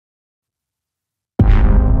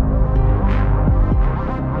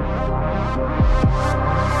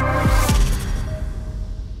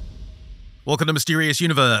Welcome to Mysterious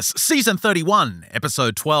Universe, Season 31,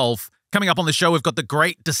 Episode 12. Coming up on the show, we've got The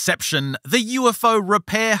Great Deception, the UFO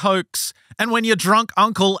repair hoax, and when your drunk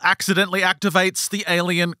uncle accidentally activates the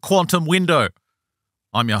alien quantum window.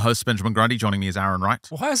 I'm your host, Benjamin Grundy. Joining me is Aaron Wright.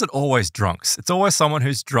 Why is it always drunks? It's always someone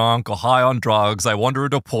who's drunk or high on drugs. They wander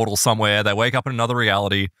into a portal somewhere. They wake up in another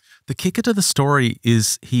reality. The kicker to the story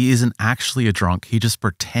is he isn't actually a drunk. He just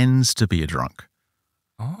pretends to be a drunk.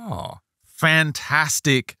 Oh.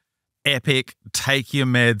 Fantastic, epic, take your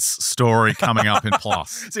meds story coming up in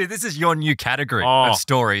Plus. See, this is your new category of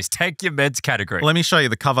stories. Take your meds category. Let me show you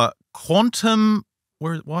the cover. Quantum,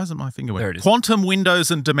 why isn't my finger There it is. Quantum Windows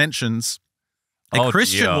and Dimensions. A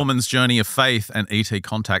Christian woman's journey of faith and ET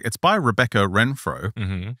contact. It's by Rebecca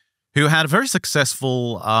Renfro, who had a very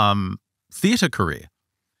successful theatre career.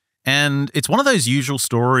 And it's one of those usual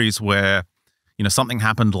stories where, you know, something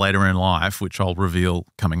happened later in life, which I'll reveal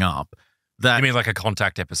coming up. That, you mean like a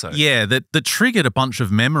Contact episode? Yeah, that triggered a bunch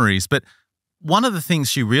of memories. But one of the things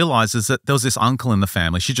she realized is that there was this uncle in the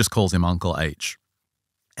family. She just calls him Uncle H.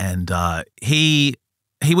 And he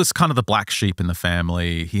was kind of the black sheep in the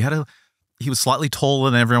family. He was slightly taller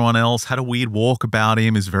than everyone else, had a weird walk about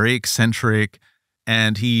him, is very eccentric,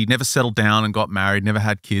 and he never settled down and got married, never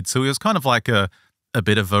had kids. So he was kind of like a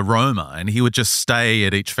bit of a roamer, and he would just stay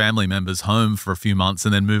at each family member's home for a few months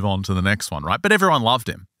and then move on to the next one, right? But everyone loved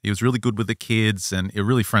him. He was really good with the kids and a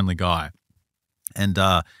really friendly guy. And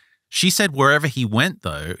she said wherever he went,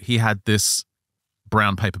 though, he had this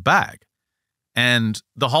brown paper bag. And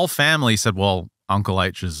the whole family said, well, Uncle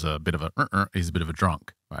H is a bit of a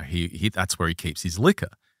drunk. Right? That's where he keeps his liquor.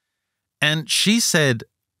 And she said,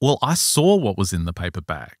 well, I saw what was in the paper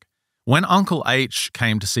bag. When Uncle H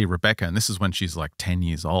came to see Rebecca, and this is when she's like 10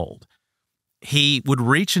 years old, he would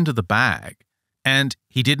reach into the bag and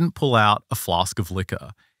he didn't pull out a flask of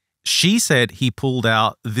liquor. She said he pulled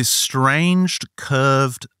out this strange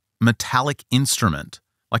curved metallic instrument,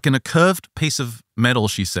 like in a curved piece of metal,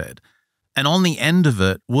 she said. And on the end of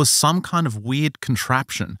it was some kind of weird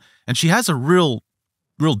contraption. And she has a real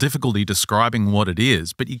difficulty describing what it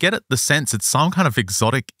is, but you get the sense it's some kind of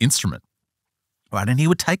exotic instrument, right? And he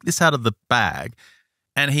would take this out of the bag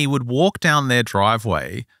and he would walk down their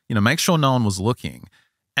driveway, you know, make sure no one was looking,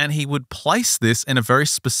 and he would place this in a very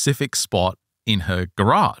specific spot in her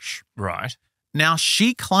garage. Right. Now,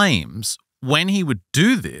 she claims when he would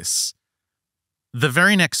do this, the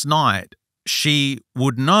very next night, she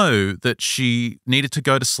would know that she needed to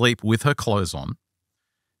go to sleep with her clothes on,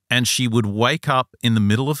 and she would wake up in the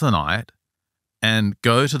middle of the night and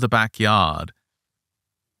go to the backyard.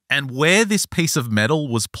 And where this piece of metal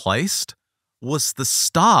was placed was the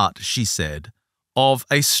start, she said, of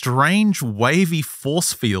a strange wavy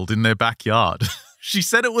force field in their backyard. She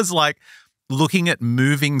said it was like looking at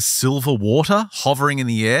moving silver water hovering in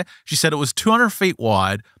the air. She said it was 200 feet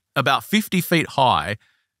wide, about 50 feet high,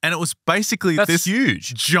 and it was basically this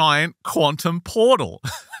huge giant quantum portal.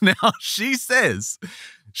 Now, she says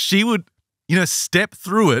she would, you know, step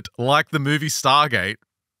through it like the movie Stargate,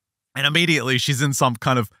 and immediately she's in some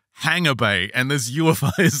kind of hangar bay and there's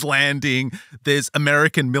UFOs landing. There's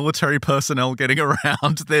American military personnel getting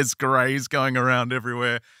around. There's greys going around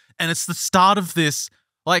everywhere. And it's the start of this,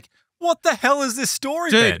 like, what the hell is this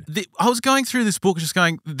story, dude, Ben? I was going through this book just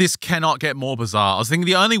going, this cannot get more bizarre. I was thinking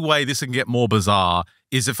the only way this can get more bizarre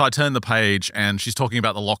is if I turn the page and she's talking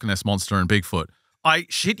about the Loch Ness Monster and Bigfoot. I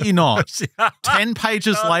shit you not. 10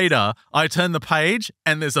 pages later, I turn the page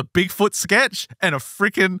and there's a Bigfoot sketch and a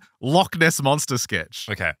freaking Loch Ness Monster sketch.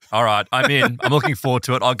 Okay. All right. I'm in. I'm looking forward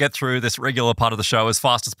to it. I'll get through this regular part of the show as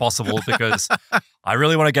fast as possible because I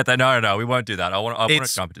really want to get that. No, we won't do that. I want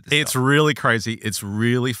to jump into this. It's really crazy. It's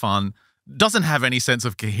really fun. Doesn't have any sense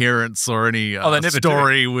of coherence or any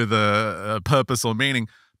story with a purpose or meaning.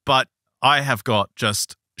 But I have got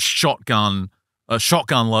just shotgun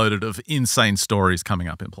loaded of insane stories coming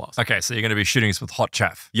up in Plus. Okay, so you're going to be shooting us with hot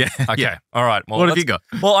chaff. Yeah. Okay. Yeah. All right. Well, what have you got?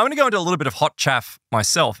 Well, I'm going to go into a little bit of hot chaff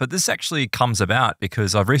myself, but this actually comes about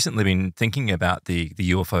because I've recently been thinking about the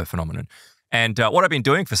UFO phenomenon. And what I've been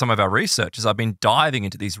doing for some of our research is I've been diving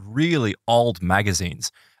into these really old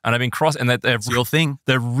magazines. And I've been and they're your thing.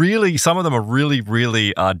 They're really, some of them are really,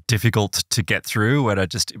 really difficult to get through, and I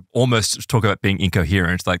just almost talk about being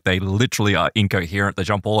incoherent. Like they literally are incoherent. They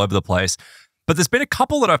jump all over the place. But there's been a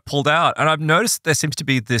couple that I've pulled out, and I've noticed there seems to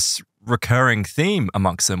be this recurring theme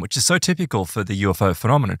amongst them, which is so typical for the UFO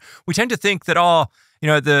phenomenon. We tend to think that,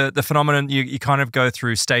 the phenomenon, you kind of go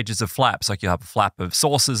through stages of flaps. Like you'll have a flap of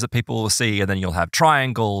sources that people will see, and then you'll have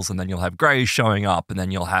triangles, and then you'll have grays showing up, and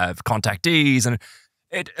then you'll have contactees. And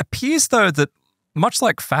it appears, though, that much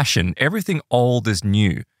like fashion, everything old is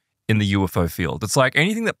new in the UFO field. It's like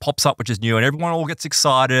anything that pops up which is new and everyone all gets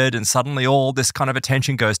excited and suddenly all this kind of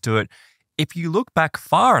attention goes to it. If you look back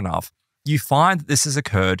far enough, you find that this has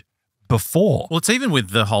occurred before. Well, it's even with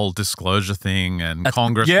the whole disclosure thing and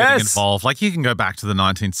Congress getting involved. Like, you can go back to the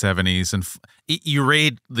 1970s and you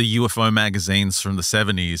read the UFO magazines from the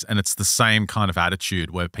 70s and it's the same kind of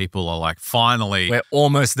attitude where people are like, finally, we're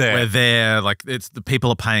almost there. We're there. Like, it's the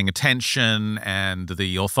people are paying attention and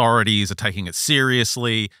the authorities are taking it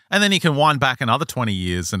seriously. And then you can wind back another 20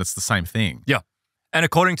 years and it's the same thing. Yeah. And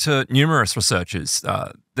according to numerous researchers,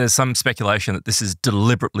 there's some speculation that this is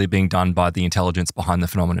deliberately being done by the intelligence behind the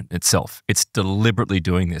phenomenon itself. It's deliberately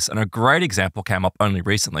doing this. And a great example came up only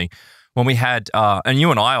recently when we had, and you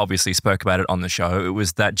and I obviously spoke about it on the show, it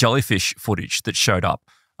was that jellyfish footage that showed up.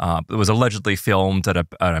 It was allegedly filmed at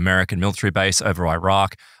an American military base over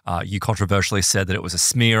Iraq. You controversially said that it was a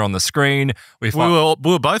smear on the screen. We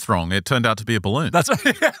were both wrong. It turned out to be a balloon. That's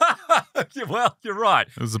well, you're right.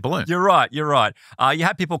 It was a balloon. You're right. You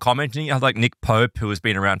had people commenting. You had like Nick Pope, who has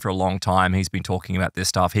been around for a long time. He's been talking about this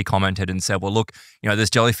stuff. He commented and said, well, look, this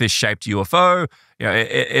jellyfish-shaped UFO,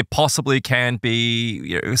 it possibly can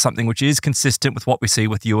be something which is consistent with what we see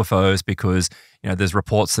with UFOs because, there's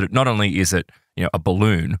reports that not only is it a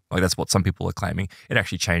balloon, like that's what some people are claiming. It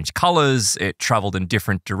actually changed colors, it traveled in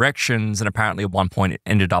different directions, and apparently at one point it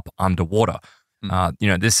ended up underwater.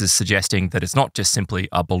 This is suggesting that it's not just simply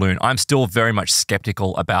a balloon. I'm still very much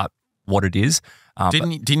skeptical about what it is.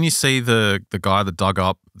 Didn't you see the guy that dug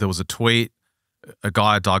up, there was a tweet, a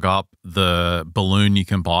guy dug up the balloon you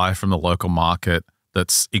can buy from the local market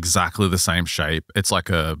that's exactly the same shape. It's like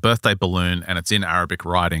a birthday balloon and it's in Arabic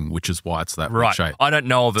writing, which is why it's that shape. I don't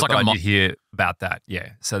know of it, but I did hear about that.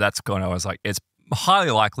 Yeah. So that's kind of, I was like, it's highly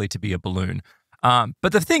likely to be a balloon.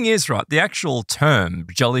 But the thing is, right, the actual term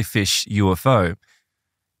jellyfish UFO,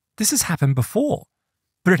 this has happened before,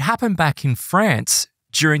 but it happened back in France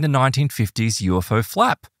during the 1950s UFO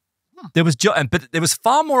flap. But it was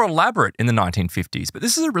far more elaborate in the 1950s. But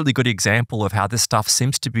this is a really good example of how this stuff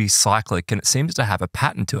seems to be cyclic and it seems to have a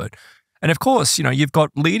pattern to it. And of course, you've got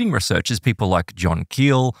leading researchers, people like John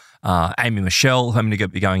Keel, Amy Michelle, who I'm going to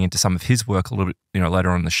be going into some of his work a little bit, later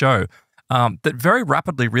on in the show, that very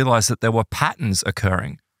rapidly realized that there were patterns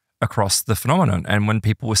occurring across the phenomenon and when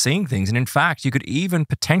people were seeing things. And in fact, you could even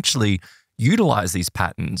potentially utilize these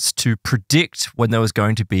patterns to predict when there was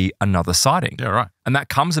going to be another sighting. Yeah, right. And that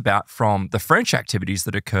comes about from the French activities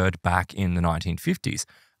that occurred back in the 1950s.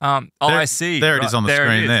 I see. There it is on the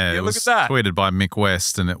screen there. Yeah, it look was at that. tweeted by Mick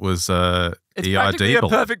West and it was it's EID. practically a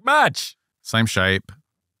perfect match. Same shape.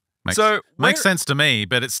 Makes sense to me,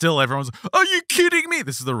 but it's still everyone's, are you kidding me?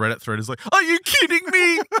 This is the Reddit thread. It's like, are you kidding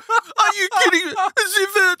me? Are you kidding me? As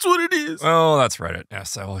if that's what it is. Oh, that's Reddit. Yeah,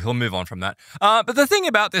 so he'll move on from that. But the thing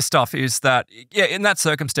about this stuff is that, in that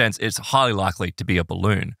circumstance, it's highly likely to be a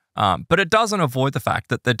balloon. But it doesn't avoid the fact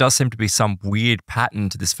that there does seem to be some weird pattern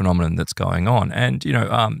to this phenomenon that's going on. And,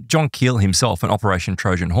 John Keel himself in Operation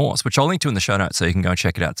Trojan Horse, which I'll link to in the show notes so you can go and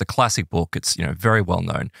check it out. It's a classic book. It's, very well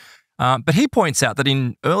known. But he points out that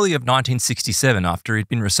in early of 1967, after he'd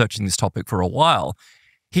been researching this topic for a while,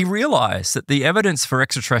 he realized that the evidence for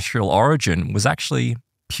extraterrestrial origin was actually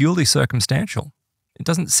purely circumstantial. It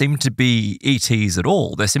doesn't seem to be ETs at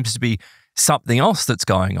all. There seems to be something else that's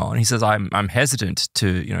going on. He says, I'm hesitant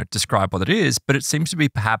to, describe what it is, but it seems to be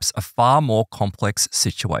perhaps a far more complex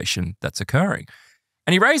situation that's occurring.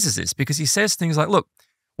 And he raises this because he says things like, look,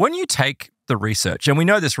 when you take the research, and we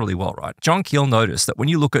know this really well, right? John Keel noticed that when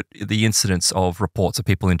you look at the incidents of reports of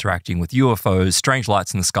people interacting with UFOs, strange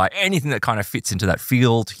lights in the sky, anything that kind of fits into that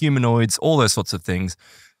field, humanoids, all those sorts of things,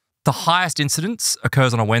 the highest incidence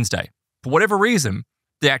occurs on a Wednesday. For whatever reason,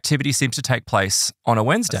 the activity seems to take place on a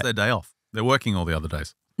Wednesday. That's their day off. They're working all the other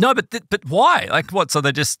days. No, but why? Like what? So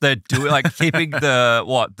they're doing like keeping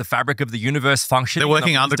the fabric of the universe functioning. They're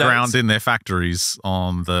working underground in their factories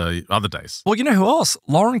on the other days. Well, you know who else?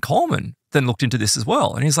 Lauren Coleman then looked into this as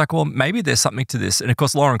well. And he's like, well, maybe there's something to this. And of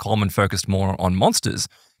course, Lauren Coleman focused more on monsters,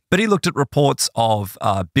 but he looked at reports of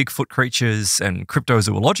Bigfoot creatures and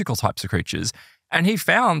cryptozoological types of creatures. And he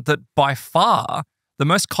found that by far, the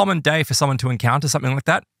most common day for someone to encounter something like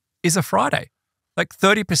that is a Friday. Like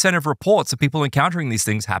 30% of reports of people encountering these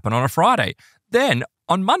things happen on a Friday. Then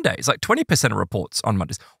on Mondays, like 20% of reports on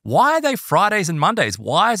Mondays. Why are they Fridays and Mondays?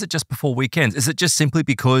 Why is it just before weekends? Is it just simply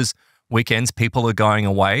because weekends people are going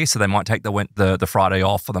away, so they might take the Friday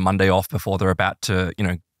off or the Monday off before they're about to,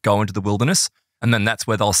 go into the wilderness, and then that's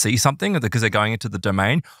where they'll see something because they're going into the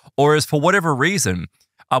domain? Or is for whatever reason,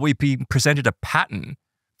 are we being presented a pattern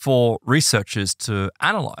for researchers to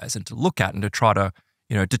analyze and to look at and to try to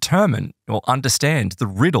determine or understand the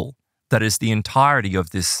riddle that is the entirety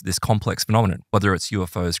of this complex phenomenon, whether it's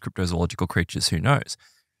UFOs, cryptozoological creatures, who knows.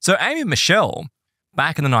 So Amy Michel,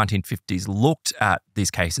 back in the 1950s, looked at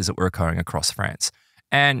these cases that were occurring across France.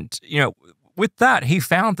 And, with that, he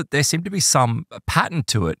found that there seemed to be some pattern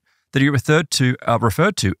to it that he referred to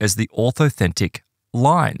as the orthothentic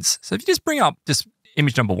lines. So if you just bring up just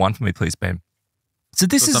image number 1 for me, please, Ben. So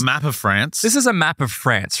this is a map of France. This is a map of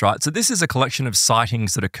France, right? So this is a collection of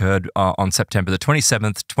sightings that occurred on September the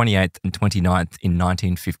 27th, 28th, and 29th in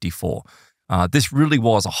 1954. This really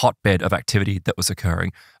was a hotbed of activity that was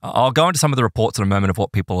occurring. I'll go into some of the reports in a moment of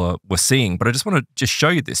what people were seeing, but I just want to just show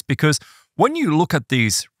you this because when you look at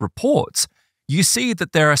these reports, you see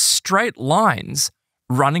that there are straight lines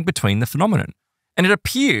running between the phenomenon. And it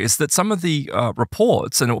appears that some of the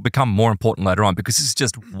reports, and it will become more important later on because this is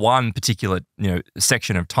just one particular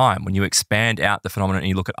section of time. When you expand out the phenomenon and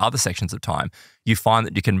you look at other sections of time, you find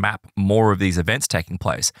that you can map more of these events taking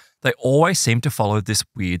place. They always seem to follow this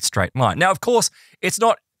weird straight line. Now, of course, it's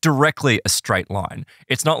not directly a straight line.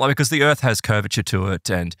 It's not like because the Earth has curvature to it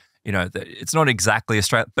and, it's not exactly a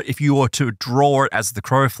straight, but if you were to draw it as the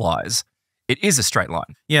crow flies, it is a straight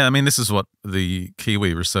line. Yeah, I mean, this is what the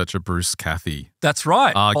Kiwi researcher Bruce Cathy That's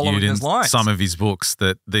right. argued in some of his books,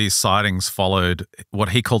 that these sightings followed what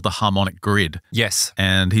he called the harmonic grid. Yes.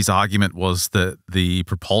 And his argument was that the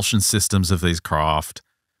propulsion systems of these craft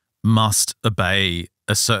must obey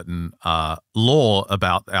a certain law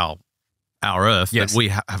about our Earth that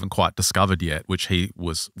we haven't quite discovered yet, which he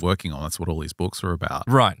was working on. That's what all his books are about.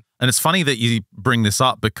 Right. And it's funny that you bring this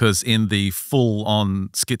up because in the full-on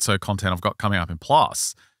schizo content I've got coming up in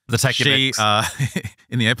Plus, in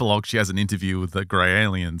the epilogue, she has an interview with the grey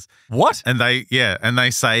aliens. What? And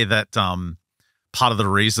they say that part of the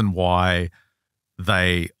reason why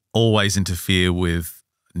they always interfere with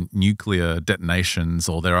nuclear detonations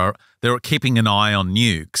or they're keeping an eye on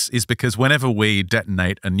nukes is because whenever we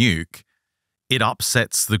detonate a nuke, it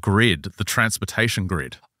upsets the grid, the transportation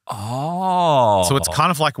grid. Oh. So it's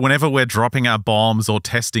kind of like whenever we're dropping our bombs or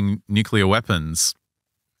testing nuclear weapons,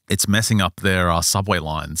 it's messing up their subway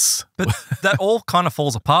lines. But that all kind of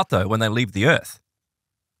falls apart, though, when they leave the Earth.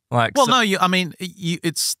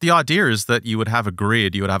 It's the idea is that you would have a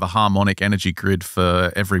grid, you would have a harmonic energy grid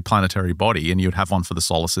for every planetary body, and you would have one for the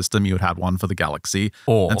solar system, you would have one for the galaxy,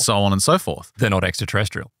 and so on and so forth. They're not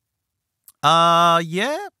extraterrestrial.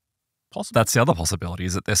 Yeah. Possible. That's the other possibility,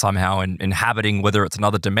 is that they're somehow inhabiting, whether it's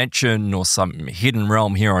another dimension or some hidden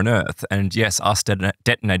realm here on Earth. And yes, us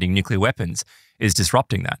detonating nuclear weapons is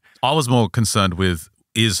disrupting that. I was more concerned with,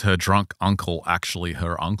 is her drunk uncle actually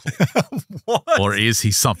her uncle? What? Or is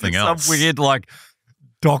he something else? Some weird,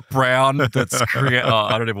 Doc Brown that's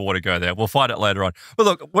I don't even want to go there. We'll find it later on. But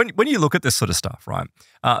look, when you look at this sort of stuff, right,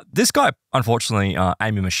 this guy, unfortunately,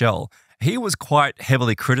 Amy Michel, he was quite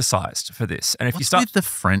heavily criticized for this. And if you start with the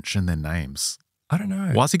French and their names, I don't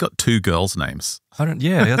know. Why has he got 2 girls' names?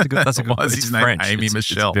 Yeah, that's a good. Why is his name French. Amy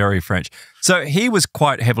Michel? It's very French. So he was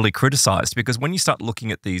quite heavily criticized because when you start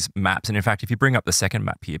looking at these maps, and in fact, if you bring up the second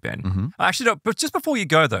map here, Ben, actually, no, but just before you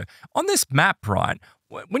go though, on this map, right,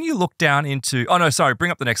 when you look down into,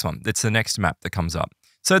 bring up the next one. It's the next map that comes up.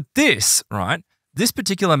 So this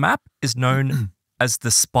particular map is known as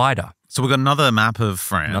the spider. So we've got another map of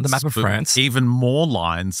France. Even more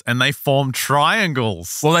lines, and they form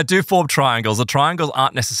triangles. Well, they do form triangles. The triangles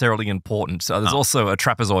aren't necessarily important. So there's also a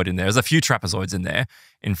trapezoid in there. There's a few trapezoids in there,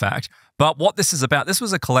 in fact. But what this is about, this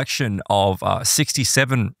was a collection of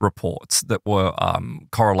 67 reports that were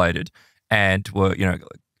correlated and were,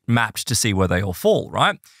 mapped to see where they all fall,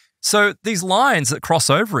 right? So these lines that cross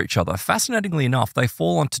over each other, fascinatingly enough, they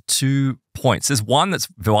fall onto 2 points. There's one that's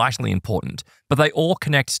vitally important, but they all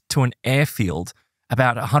connect to an airfield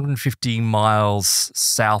about 150 miles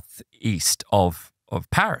southeast of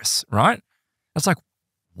Paris, right? It's like,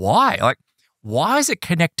 why? Why is it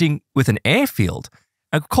connecting with an airfield?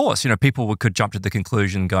 Of course, people could jump to the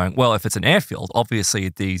conclusion going, well, if it's an airfield, obviously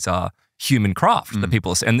these are human craft that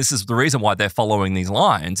people are, and this is the reason why they're following these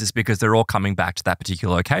lines is because they're all coming back to that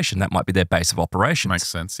particular location. That might be their base of operations. Makes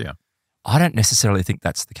sense, yeah. I don't necessarily think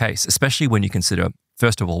that's the case, especially when you consider,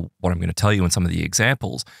 first of all, what I'm going to tell you in some of the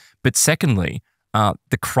examples, but secondly,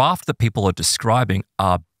 the craft that people are describing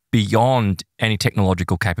are beyond any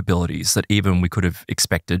technological capabilities that even we could have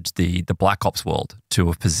expected the Black Ops world to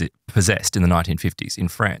have possessed in the 1950s in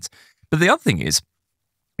France. But the other thing is,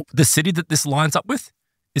 the city that this lines up with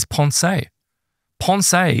is Ponce.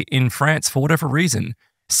 Ponce in France, for whatever reason,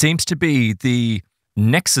 seems to be the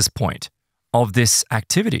nexus point of this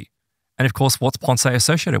activity. And of course, what's Ponce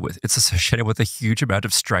associated with? It's associated with a huge amount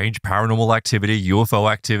of strange paranormal activity, UFO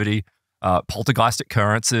activity, poltergeist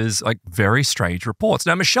occurrences, like very strange reports.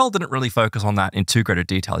 Now, Michelle didn't really focus on that in too great a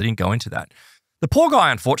detail. He didn't go into that. The poor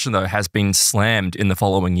guy, unfortunately, though, has been slammed in the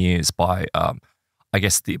following years by, I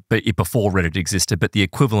guess, before Reddit existed, but the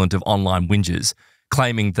equivalent of online whingers,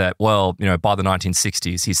 claiming that, well, by the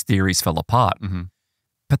 1960s, his theories fell apart. Mm-hmm.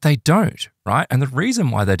 But they don't, right? And the reason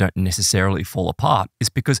why they don't necessarily fall apart is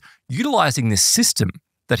because utilizing this system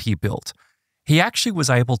that he built, he actually was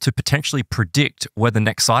able to potentially predict where the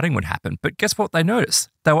next sighting would happen. But guess what they noticed?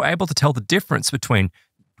 They were able to tell the difference between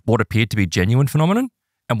what appeared to be genuine phenomenon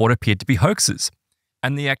and what appeared to be hoaxes.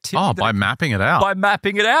 And the activity... Oh, by mapping it out. By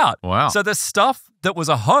mapping it out. Wow. So the stuff that was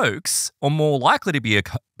a hoax, or more likely to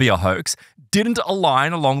be a hoax, didn't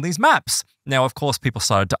align along these maps. Now, of course, people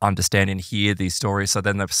started to understand and hear these stories, so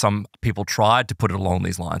then some people tried to put it along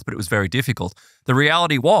these lines, but it was very difficult. The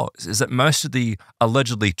reality is that most of the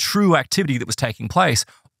allegedly true activity that was taking place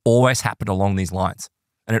always happened along these lines.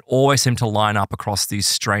 And it always seemed to line up across these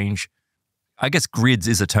strange, I guess grids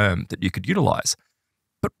is a term that you could utilize.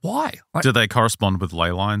 But why? Do they correspond with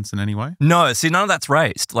ley lines in any way? No, see, none of that's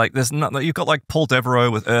raised. Like, you've got like Paul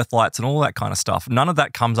Devereaux with earth lights and all that kind of stuff. None of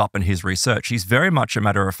that comes up in his research. He's very much a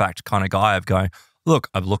matter of fact kind of guy of going, look,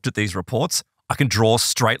 I've looked at these reports. I can draw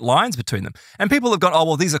straight lines between them. And people have gone, oh,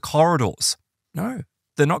 well, these are corridors. No,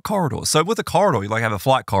 they're not corridors. So with a corridor, you have a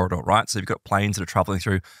flight corridor, right? So you've got planes that are traveling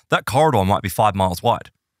through. That corridor might be 5 miles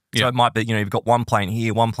wide. So it might be, you've got one plane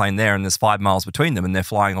here, one plane there, and there's 5 miles between them, and they're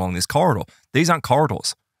flying along this corridor. These aren't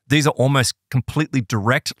corridors. These are almost completely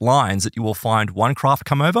direct lines that you will find one craft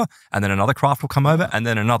come over, and then another craft will come over, and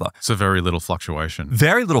then another. So very little fluctuation.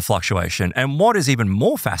 Very little fluctuation. And what is even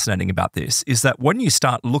more fascinating about this is that when you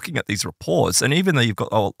start looking at these reports, and even though you've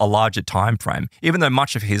got a larger time frame, even though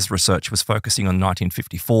much of his research was focusing on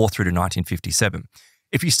 1954 through to 1957,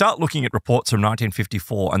 if you start looking at reports from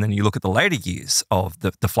 1954 and then you look at the later years of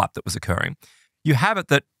the flap that was occurring, you have it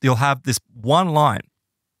that you'll have this one line,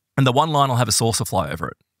 and the one line will have a saucer fly over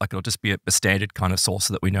it. Like it'll just be a standard kind of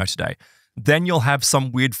saucer that we know today. Then you'll have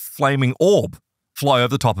some weird flaming orb fly over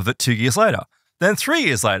the top of it 2 years later. Then 3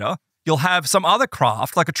 years later, you'll have some other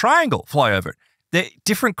craft, like a triangle, fly over it. They're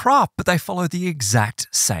different craft, but they follow the exact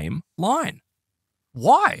same line.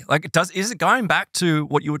 Why? Like, is it going back to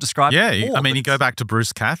what you were describing before? I mean, you go back to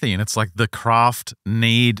Bruce Cathy, and it's like the craft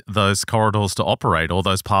need those corridors to operate, or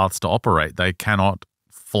those paths to operate. They cannot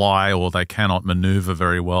fly, or they cannot maneuver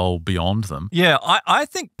very well beyond them. Yeah, I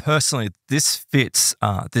think personally this fits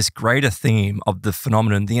this greater theme of the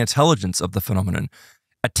phenomenon, the intelligence of the phenomenon,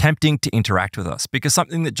 attempting to interact with us. Because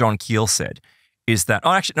something that John Keel said is that,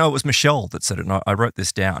 it was Michelle that said it, and I wrote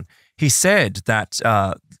this down. He said that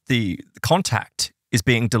the contact is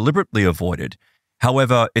being deliberately avoided.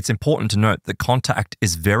 However, it's important to note that contact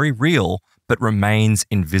is very real, but remains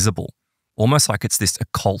invisible. Almost like it's this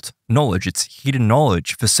occult knowledge. It's hidden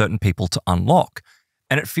knowledge for certain people to unlock.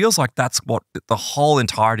 And it feels like that's what the whole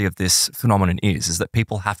entirety of this phenomenon is that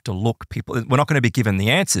people have to look. We're not going to be given the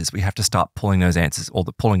answers. We have to start pulling those answers, or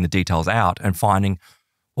pulling the details out and finding,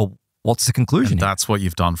 well, what's the conclusion? And that's what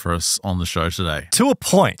you've done for us on the show today. To a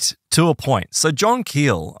point. So John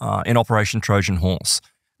Keel in Operation Trojan Horse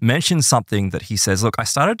mentioned something that he says, look, I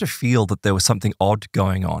started to feel that there was something odd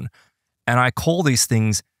going on. And I call these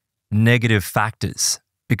things negative factors,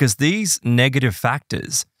 because these negative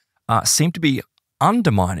factors seem to be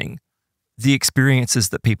undermining the experiences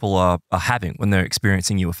that people are having when they're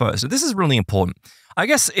experiencing UFOs. So this is really important. I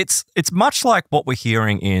guess it's much like what we're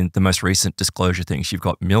hearing in the most recent disclosure things. You've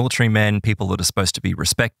got military men, people that are supposed to be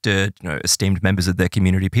respected, esteemed members of their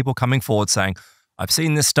community, people coming forward saying, I've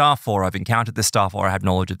seen this stuff, or I've encountered this stuff, or I have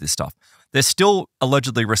knowledge of this stuff. They're still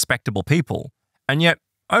allegedly respectable people, and yet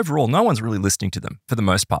overall, no one's really listening to them for the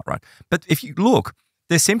most part, right? But if you look,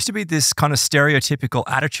 there seems to be this kind of stereotypical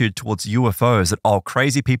attitude towards UFOs that,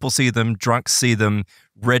 crazy people see them, drunks see them,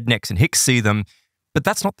 rednecks and hicks see them. But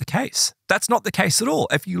that's not the case. That's not the case at all.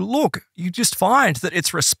 If you look, you just find that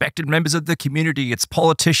it's respected members of the community, it's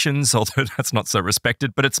politicians, although that's not so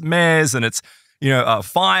respected, but it's mayors and it's,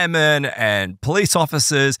 firemen and police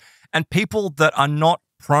officers and people that are not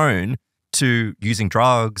prone to using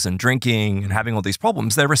drugs and drinking and having all these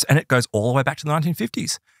problems. And it goes all the way back to the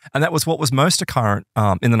 1950s. And that was what was most occurrent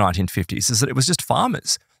in the 1950s, is that it was just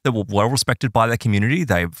farmers that were well respected by their community.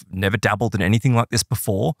 They've never dabbled in anything like this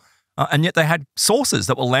before. And yet they had sources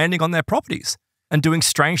that were landing on their properties and doing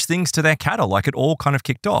strange things to their cattle, like it all kind of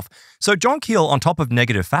kicked off. So John Keel, on top of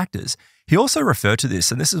negative factors, he also referred to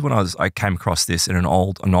this, and this is when I came across this in an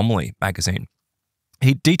old Anomaly magazine.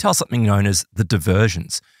 He details something known as the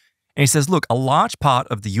diversions. And he says, look, a large part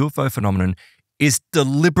of the UFO phenomenon is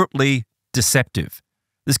deliberately deceptive.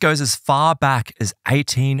 This goes as far back as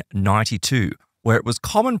 1892, where it was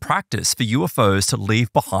common practice for UFOs to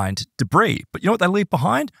leave behind debris. But you know what they leave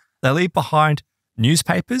behind? They leave behind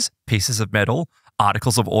newspapers, pieces of metal,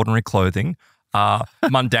 articles of ordinary clothing,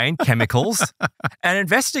 mundane chemicals, and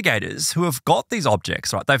investigators who have got these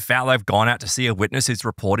objects, right? They've gone out to see a witness who's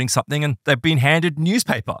reporting something and they've been handed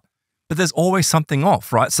newspaper. But there's always something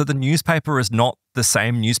off, right? So the newspaper is not the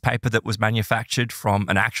same newspaper that was manufactured from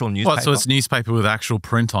an actual newspaper. Well, so it's newspaper with actual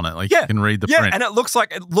print on it. Like you can read the print. Yeah, and it looks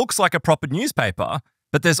like a proper newspaper,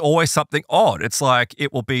 but there's always something odd. It's like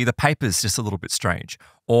it will be the paper's just a little bit strange.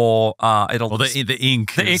 Or the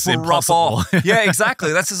ink is will impossible. rub off. Yeah,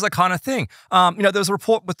 exactly. That's just the kind of thing. There was a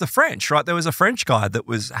report with the French, right? There was a French guy that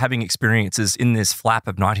was having experiences in this flap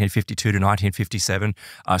of 1952 to 1957.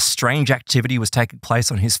 Strange activity was taking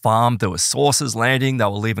place on his farm. There were saucers landing. They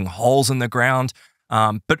were leaving holes in the ground.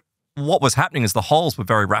 But what was happening is the holes were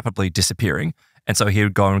very rapidly disappearing. And so he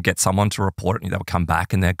would go and get someone to report it and they would come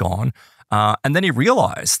back and they're gone. And then he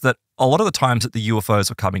realized that a lot of the times that the UFOs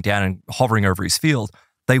were coming down and hovering over his field,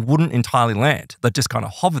 they wouldn't entirely land. They'd just kind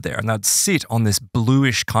of hover there and they'd sit on this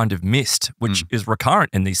bluish kind of mist, which is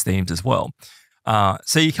recurrent in these themes as well.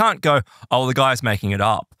 So you can't go, oh, the guy's making it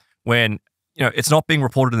up when, it's not being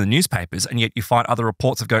reported in the newspapers, and yet you find other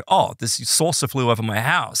reports of going, oh, this saucer flew over my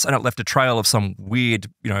house and it left a trail of some weird,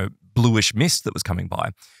 bluish mist that was coming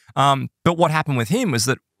by. But what happened with him was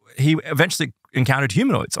that he eventually encountered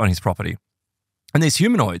humanoids on his property. And these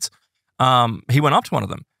humanoids, he went up to one of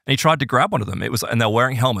them and he tried to grab one of them. And they're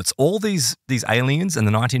wearing helmets. All these aliens in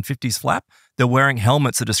the 1950s flap, they're wearing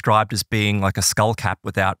helmets that are described as being like a skull cap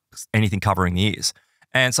without anything covering the ears.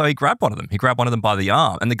 And so he grabbed one of them. He grabbed one of them by the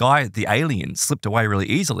arm. And the alien, slipped away really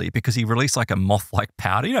easily because he released like a moth-like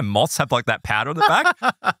powder. Moths have like that powder on the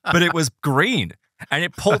back, but it was green. And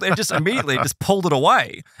it pulled it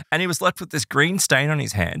away. And he was left with this green stain on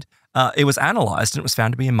his hand. It was analyzed and it was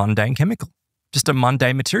found to be a mundane chemical, just a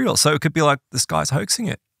mundane material. So it could be like, this guy's hoaxing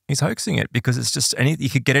it. He's hoaxing it because it's just you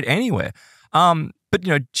could get it anywhere. But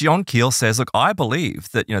John Keel says, look, I believe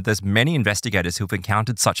that, there's many investigators who've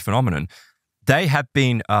encountered such phenomenon. They have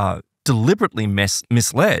been deliberately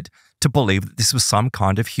misled to believe that this was some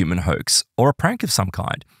kind of human hoax or a prank of some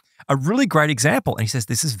kind. A really great example, and he says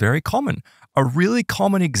this is very common, a really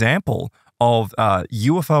common example of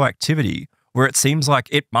UFO activity where it seems like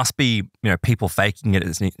it must be, people faking it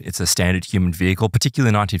as it's a standard human vehicle, particularly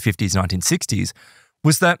in the 1950s, 1960s,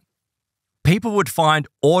 was that people would find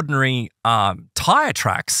ordinary tire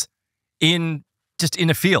tracks in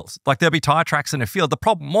a field. Like there'd be tire tracks in a field. The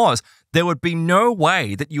problem was there would be no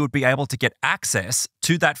way that you would be able to get access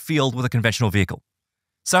to that field with a conventional vehicle.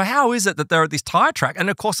 So how is it that there are these tire tracks? And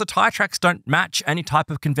of course, the tire tracks don't match any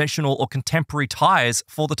type of conventional or contemporary tires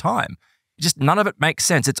for the time. Just none of it makes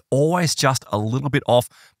sense. It's always just a little bit off,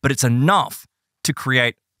 but it's enough to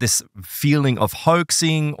create this feeling of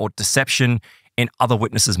hoaxing or deception in other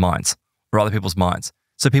witnesses' minds or other people's minds.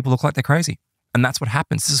 So people look like they're crazy. And that's what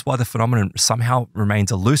happens. This is why the phenomenon somehow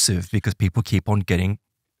remains elusive, because people keep on getting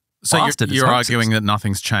blasted. So you're arguing that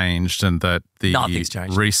nothing's changed and that the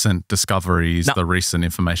recent discoveries, the recent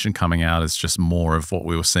information coming out is just more of what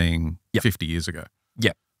we were seeing 50 years ago.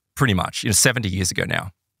 Yeah, pretty much. 70 years ago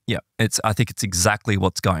now. Yeah, I think it's exactly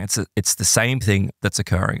what's going. It's the same thing that's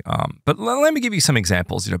occurring. But let me give you some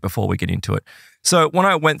examples, before we get into it. So when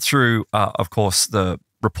I went through, of course, the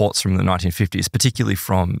reports from the 1950s, particularly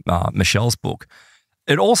from Michelle's book,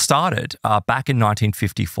 it all started back in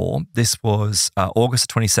 1954. This was August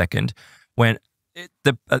 22nd, when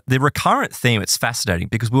the recurrent theme, it's fascinating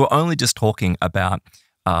because we were only just talking about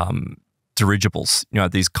dirigibles,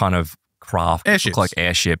 these kind of craft, look like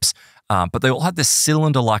airships, but they all had this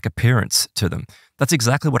cylinder-like appearance to them. That's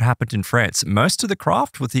exactly what happened in France. Most of the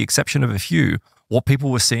craft, with the exception of a few, what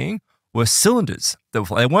people were seeing were cylinders.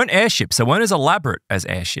 They weren't airships. They weren't as elaborate as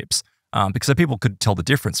airships, because people could tell the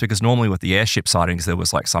difference, because normally with the airship sightings, there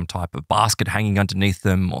was like some type of basket hanging underneath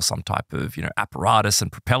them or some type of, apparatus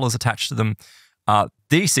and propellers attached to them.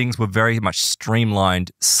 These things were very much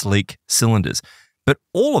streamlined, sleek cylinders. But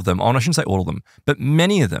all of them, I shouldn't say all of them, but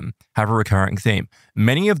many of them have a recurring theme.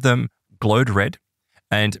 Many of them glowed red,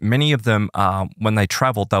 and many of them, when they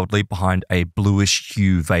traveled, they would leave behind a bluish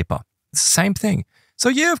hue vapor. Same thing. So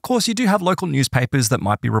yeah, of course, you do have local newspapers that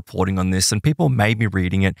might be reporting on this, and people may be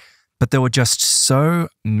reading it, but there were just so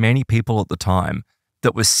many people at the time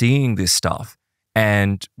that were seeing this stuff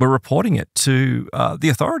and were reporting it to the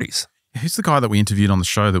authorities. Who's the guy that we interviewed on the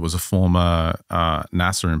show that was a former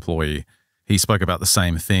NASA employee? He spoke about the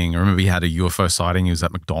same thing. I remember he had a UFO sighting. He was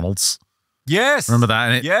at McDonald's. Yes. Remember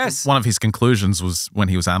that? And yes. One of his conclusions was, when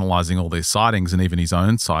he was analyzing all these sightings and even his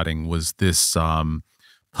own sighting, was this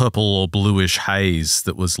purple or bluish haze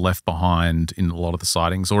that was left behind in a lot of the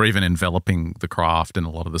sightings, or even enveloping the craft in a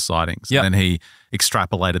lot of the sightings. Yep. And then he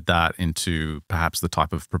extrapolated that into perhaps the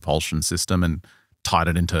type of propulsion system and tied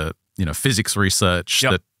it into, physics research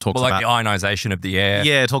that talks like about the ionization of the air.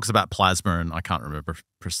 Yeah, it talks about plasma, and I can't remember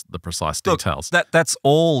the precise details. That's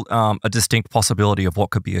all a distinct possibility of what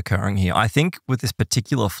could be occurring here. I think with this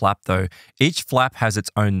particular flap, though, each flap has its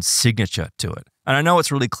own signature to it. And I know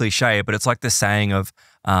it's really cliche, but it's like the saying of,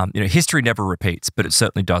 history never repeats, but it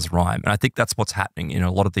certainly does rhyme. And I think that's what's happening in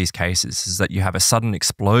a lot of these cases, is that you have a sudden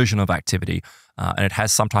explosion of activity and it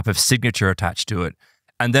has some type of signature attached to it.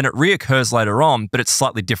 And then it reoccurs later on, but it's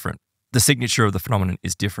slightly different. The signature of the phenomenon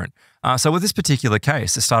is different. So with this particular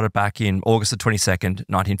case, it started back in August the 22nd,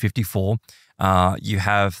 1954. You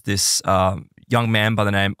have this young man by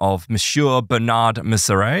the name of Monsieur Bernard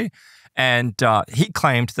Meisseret, and he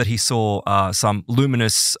claimed that he saw some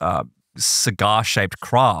luminous cigar-shaped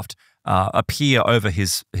craft appear over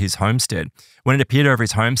his homestead. When it appeared over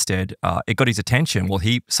his homestead, it got his attention. Well,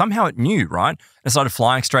 he somehow it knew, right? And started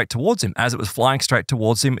flying straight towards him. As it was flying straight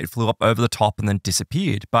towards him, it flew up over the top and then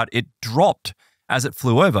disappeared. But it dropped, as it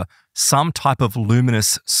flew over, some type of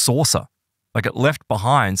luminous saucer. Like it left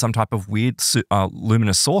behind some type of weird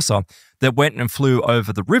luminous saucer that went and flew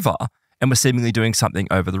over the river and was seemingly doing something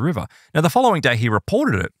over the river. Now, the following day, he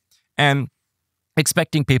reported it, and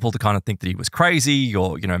expecting people to kind of think that he was crazy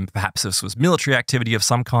or, perhaps this was military activity of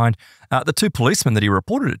some kind. The two policemen that he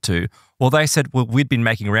reported it to, well, they said, well, we'd been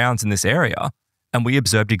making rounds in this area and we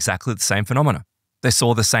observed exactly the same phenomena. They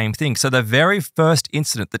saw the same thing. So the very first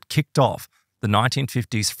incident that kicked off the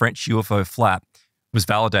 1950s French UFO flap was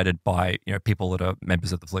validated by, people that are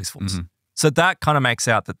members of the police force. Mm-hmm. So that kind of makes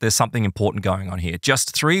out that there's something important going on here.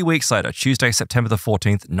 Just 3 weeks later, Tuesday, September the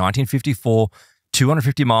 14th, 1954,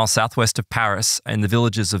 250 miles southwest of Paris in the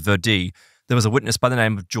villages of Verdi, there was a witness by the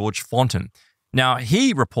name of George Fontaine. Now,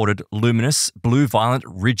 he reported luminous, blue, violent,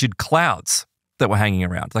 rigid clouds that were hanging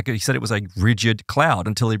around. Like he said, it was a rigid cloud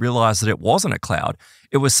until he realized that it wasn't a cloud.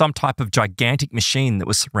 It was some type of gigantic machine that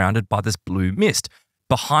was surrounded by this blue mist.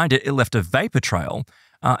 Behind it, it left a vapor trail.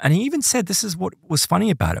 And he even said, this is what was funny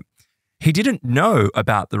about it. He didn't know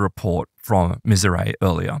about the report from Meisseret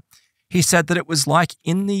earlier. He said that it was like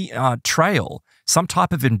in the trail, some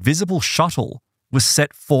type of invisible shuttle was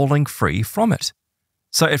set falling free from it.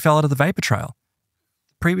 So it fell out of the vapor trail.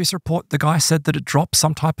 The previous report, the guy said that it dropped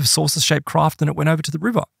some type of saucer-shaped craft and it went over to the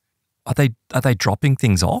river. Are they dropping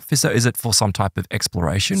things off? Is it for some type of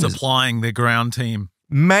exploration? Supplying their ground team.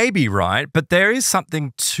 Maybe, right? But there is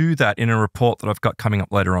something to that in a report that I've got coming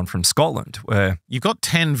up later on from Scotland, where you've got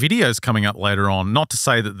 10 videos coming up later on. Not to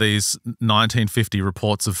say that these 1950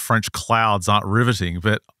 reports of French clouds aren't riveting,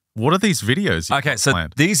 but what are these videos? Okay, so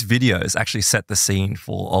these videos actually set the scene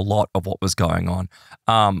for a lot of what was going on.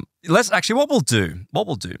 What we'll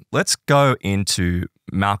do, let's go into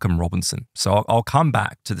Malcolm Robinson. So I'll come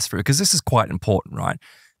back to this because this is quite important, right?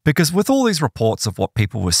 Because with all these reports of what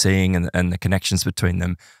people were seeing and the connections between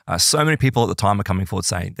them, so many people at the time are coming forward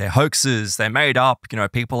saying they're hoaxes, they're made up,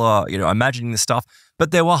 people are, imagining this stuff. But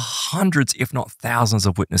there were hundreds, if not thousands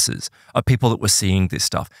of witnesses of people that were seeing this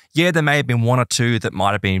stuff. Yeah, there may have been one or two that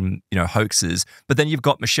might have been, hoaxes. But then you've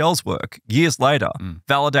got Michelle's work years later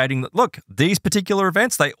validating that, look, these particular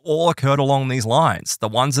events, they all occurred along these lines. The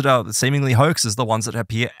ones that are seemingly hoaxes, the ones that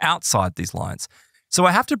appear outside these lines. So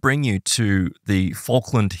I have to bring you to the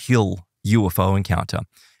Falkland Hill UFO encounter.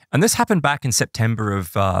 And this happened back in September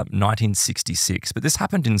of 1966, but this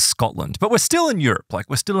happened in Scotland. But we're still in Europe,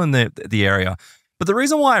 we're still in the area. But the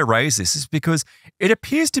reason why I raise this is because it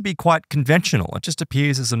appears to be quite conventional. It just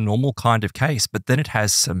appears as a normal kind of case, but then it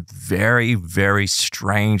has some very, very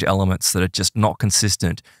strange elements that are just not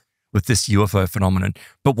consistent with this UFO phenomenon.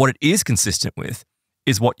 But what it is consistent with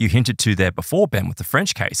is what you hinted to there before, Ben, with the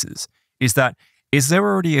French cases, is that is there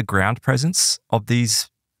already a ground presence of these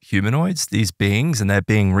humanoids, these beings, and they're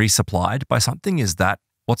being resupplied by something? Is that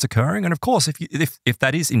what's occurring? And of course, if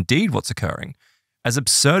that is indeed what's occurring, as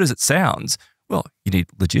absurd as it sounds, well, you need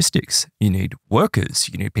logistics, you need workers,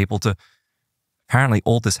 you need people to... Apparently,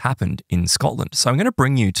 all this happened in Scotland. So I'm going to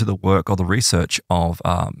bring you to the work or the research of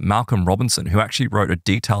Malcolm Robinson, who actually wrote a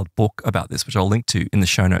detailed book about this, which I'll link to in the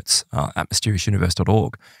show notes at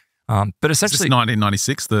mysteriousuniverse.org. But essentially, this is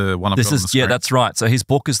 1996, the one I've got on the screen. Yeah, that's right. So his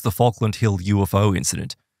book is The Falkland Hill UFO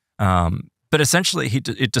Incident. But essentially,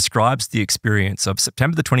 it describes the experience of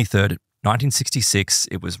September the 23rd, 1966.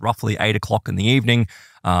 It was roughly 8 o'clock in the evening.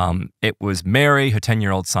 It was Mary, her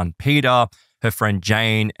 10-year-old son Peter, her friend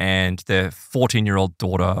Jane, and their 14-year-old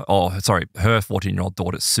daughter, her 14-year-old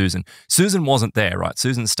daughter Susan. Susan wasn't there, right?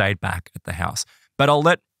 Susan stayed back at the house. But I'll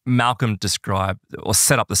let Malcolm describe or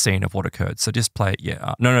set up the scene of what occurred. So just play it.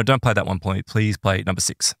 Yeah. No, don't play that one. Please play number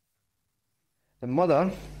 6. The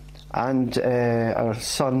mother and our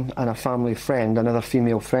son and a family friend, another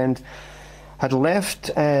female friend, had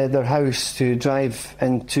left their house to drive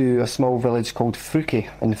into a small village called Fruki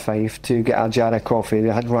in Fife to get a jar of coffee. They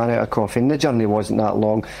had run out of coffee and the journey wasn't that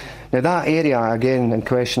long. Now that area, again in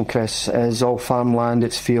question, Chris, is all farmland,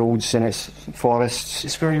 it's fields and it's forests.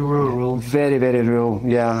 It's very rural. Very, very rural,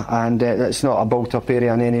 yeah, and it's not a built-up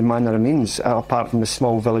area in any manner of means, apart from the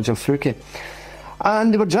small village of Fruki.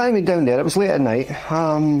 And they were driving down there, it was late at night,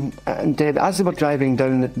 and as they were driving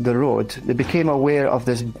down the road, they became aware of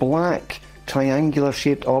this black,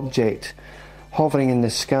 triangular-shaped object hovering in the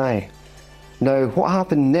sky. Now, what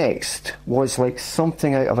happened next was like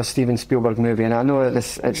something out of a Steven Spielberg movie, and I know it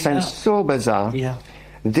sounds so bizarre. Yeah.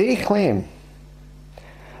 They claim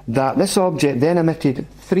that this object then emitted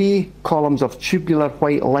 3 columns of tubular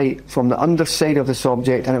white light from the underside of this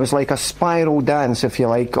object, and it was like a spiral dance, if you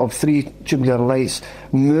like, of 3 tubular lights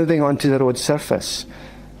moving onto the road surface.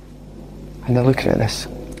 And they're looking at this,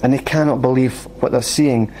 and they cannot believe what they're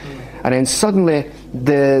seeing. And then suddenly,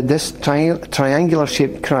 this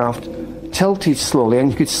triangular-shaped craft tilted slowly, and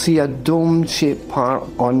you could see a dome-shaped part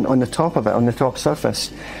on the top of it, on the top surface.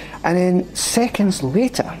 And then seconds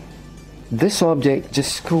later, this object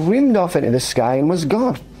just screamed off into the sky and was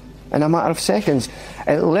gone in a matter of seconds.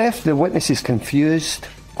 It left the witnesses confused,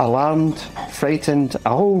 alarmed, frightened.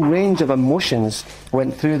 A whole range of emotions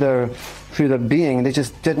went through their being. They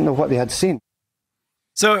just didn't know what they had seen.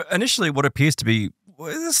 So initially what appears to be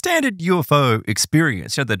a standard UFO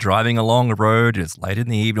experience. They're driving along a road, it's late in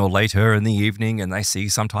the evening or later in the evening, and they see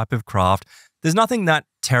some type of craft. There's nothing that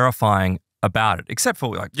terrifying about it, except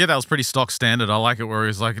for like... Yeah, that was pretty stock standard. I like it where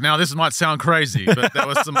he's like, now this might sound crazy, but there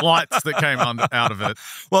was some lights that came out of it.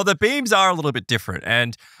 Well, the beams are a little bit different.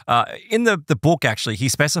 And in the book, actually, he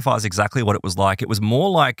specifies exactly what it was like. It was more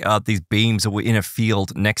like these beams were in a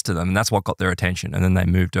field next to them, and that's what got their attention, and then they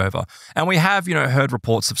moved over. And we have, heard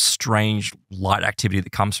reports of strange light activity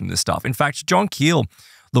that comes from this stuff. In fact, John Keel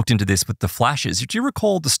looked into this with the flashes. Do you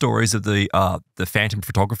recall the stories of the phantom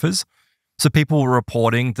photographers? So people were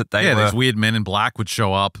reporting that they were... these weird men in black would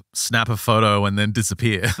show up, snap a photo, and then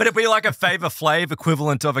disappear. But it'd be like a Flavor Flav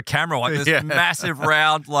equivalent of a camera, like this massive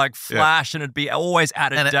round flash, and it'd be always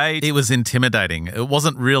out of date. It was intimidating. It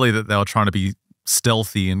wasn't really that they were trying to be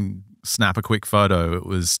stealthy and snap a quick photo. It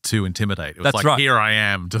was to intimidate. It was here I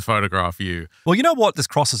am to photograph you. Well, you know what this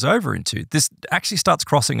crosses over into? This actually starts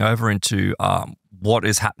crossing over into... what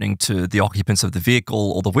is happening to the occupants of the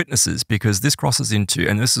vehicle or the witnesses, because this crosses into,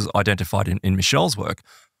 and this is identified in Michelle's work,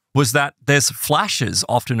 was that there's flashes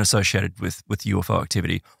often associated with UFO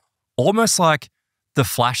activity, almost like the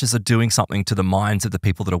flashes are doing something to the minds of the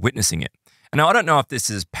people that are witnessing it. And now I don't know if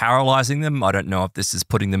this is paralyzing them. I don't know if this is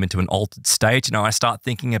putting them into an altered state. I start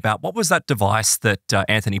thinking about what was that device that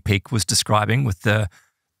Anthony Peake was describing with the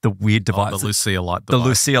weird device. The Lucia light device. The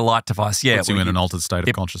Lucia light device, yeah. Puts you in an altered state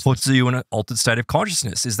of consciousness. Puts you in an altered state of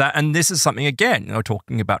consciousness. And this is something, again,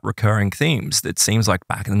 talking about recurring themes. It seems like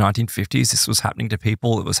back in the 1950s, this was happening to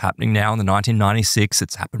people. It was happening now in the 1996.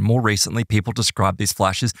 It's happened more recently. People describe these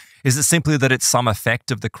flashes. Is it simply that it's some effect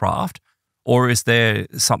of the craft? Or is there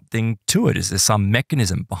something to it? Is there some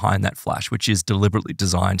mechanism behind that flash which is deliberately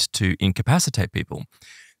designed to incapacitate people?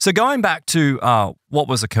 So going back to what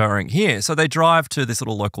was occurring here, so they drive to this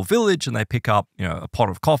little local village and they pick up, a pot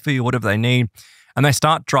of coffee or whatever they need, and they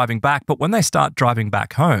start driving back. But when they start driving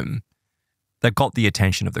back home, they've got the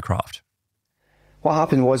attention of the craft. What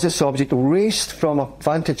happened was this object raced from a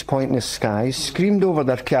vantage point in the sky, screamed over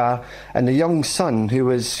their car, and the young son who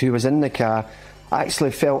was in the car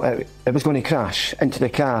actually felt it was going to crash into the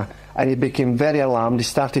car, and he became very alarmed. He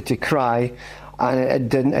started to cry, and it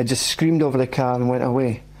didn't. It just screamed over the car and went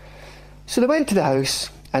away. So they went to the house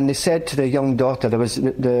and they said to the young daughter, there was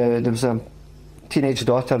a teenage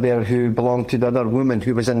daughter there who belonged to the other woman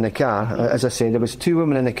who was in the car. As I said, there was 2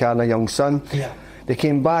 women in the car and a young son. Yeah. They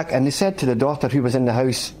came back and they said to the daughter who was in the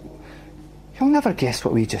house, "You'll never guess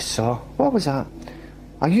what we just saw. What was that?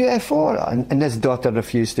 A UFO?" And this daughter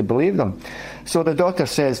refused to believe them. So the daughter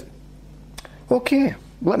says, "Okay,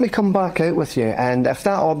 let me come back out with you, and if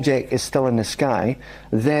that object is still in the sky,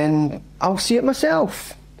 then I'll see it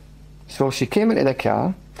myself." So she came into the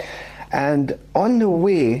car, and on the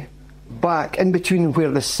way back, in between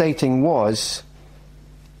where the sighting was,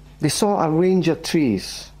 they saw a range of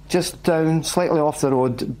trees, just down, slightly off the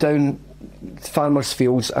road, down farmers'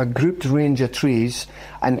 fields, a grouped range of trees,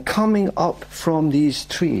 and coming up from these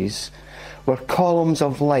trees were columns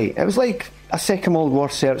of light. It was like a Second World War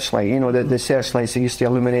searchlight, the searchlights that used to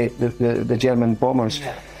illuminate the German bombers.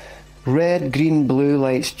 Yeah. red, green, blue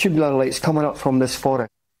lights, tubular lights coming up from this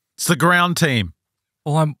forest. It's the ground team.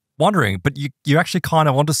 Well, I'm wondering, but you actually kind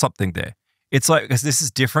of onto something there. It's like, because this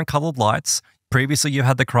is different colored lights. Previously, you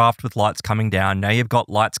had the craft with lights coming down. Now you've got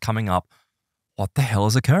lights coming up. What the hell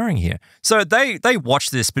is occurring here? So they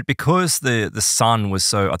watched this, but because the son was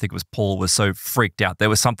so, I think it was Paul, was so freaked out, there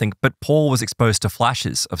was something, but Paul was exposed to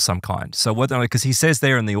flashes of some kind. So whether, because he says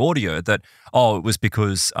there in the audio that, oh, it was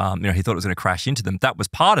because, he thought it was going to crash into them. That was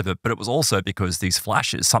part of it, but it was also because these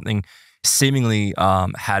flashes, something seemingly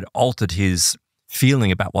had altered his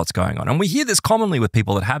feeling about what's going on. And we hear this commonly with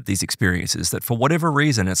people that have these experiences, that for whatever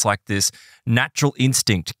reason, it's like this natural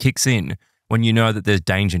instinct kicks in when you know that there's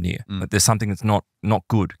danger near, that there's something that's not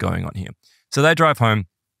good going on here. So they drive home.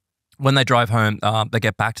 When they drive home, they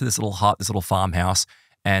get back to this little hut, this little farmhouse,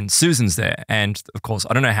 and Susan's there. And of course,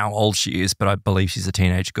 I don't know how old she is, but I believe she's a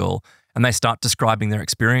teenage girl. And they start describing their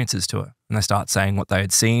experiences to her. And they start saying what they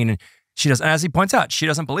had seen. And she does, and as he points out, she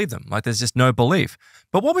doesn't believe them. Like, there's just no belief.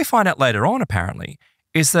 But what we find out later on, apparently,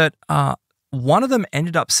 is that one of them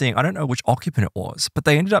ended up seeing, I don't know which occupant it was, but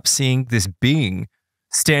they ended up seeing this being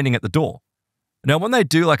standing at the door. Now, when they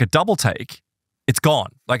do like a double take, it's gone.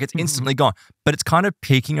 Like, it's instantly gone. But it's kind of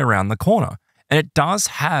peeking around the corner. And it does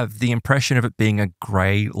have the impression of it being a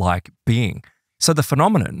grey-like being. So the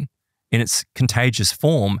phenomenon, in its contagious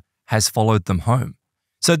form, has followed them home.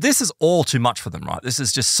 So this is all too much for them, right? This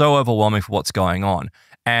is just so overwhelming for what's going on.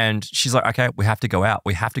 And she's like, okay, we have to go out.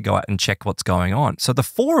 We have to go out and check what's going on. So the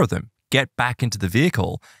four of them get back into the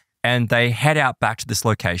vehicle and they head out back to this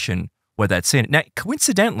location where they'd seen it. Now,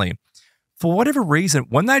 coincidentally, for whatever reason,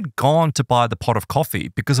 when they'd gone to buy the pot of coffee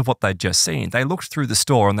because of what they'd just seen, they looked through the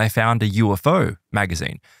store and they found a UFO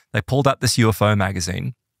magazine. They pulled out this UFO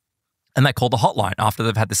magazine and they called the hotline after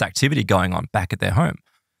they've had this activity going on back at their home.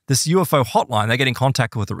 This UFO hotline, they get in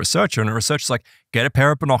contact with a researcher, and a researcher's like, get a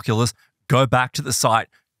pair of binoculars, go back to the site,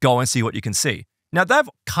 go and see what you can see. Now, they've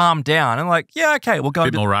calmed down and like, yeah, okay, we'll go. A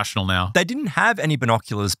bit more rational now. They didn't have any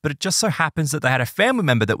binoculars, but it just so happens that they had a family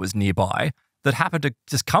member that was nearby that happened to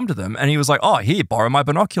just come to them, and he was like, oh, here, borrow my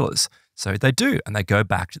binoculars. So they do, and they go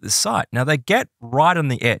back to this site. Now, they get right on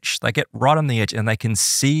the edge. They get right on the edge, and they can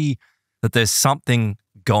see that there's something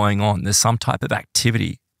going on. There's some type of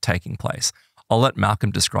activity taking place. I'll let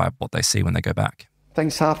Malcolm describe what they see when they go back.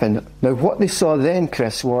 Things happen. Now, what they saw then,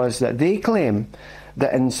 Chris, was that they claim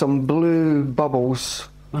that in some blue bubbles,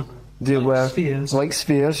 there were spheres. Like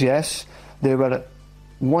spheres, yes. There were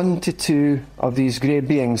 1 to 2 of these grey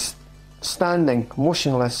beings standing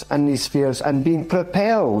motionless in these spheres and being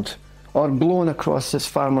propelled or blown across this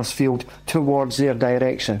farmer's field towards their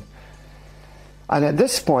direction. And at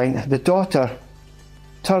this point, the daughter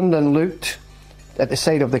turned and looked at the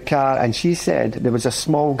side of the car, and she said there was a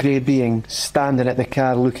small grey being standing at the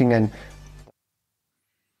car looking in.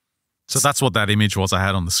 So that's what that image was I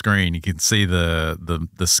had on the screen. You can see the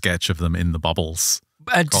sketch of them in the bubbles.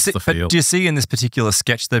 Across the field. But do you see in this particular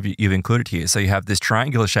sketch that you've included here, so you have this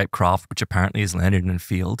triangular-shaped craft, which apparently is landed in a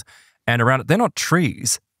field, and around it, they're not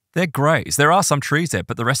trees, they're greys. There are some trees there,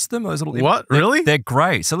 but the rest of them are those little... What? Really? They're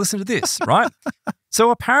grey. So listen to this, right? So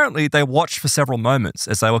apparently they watched for several moments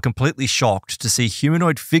as they were completely shocked to see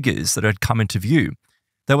humanoid figures that had come into view.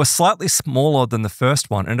 They were slightly smaller than the first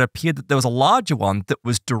one, and it appeared that there was a larger one that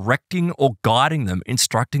was directing or guiding them,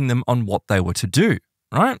 instructing them on what they were to do,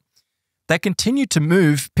 right? They continued to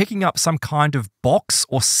move, picking up some kind of box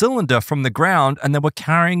or cylinder from the ground, and they were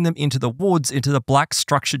carrying them into the woods, into the black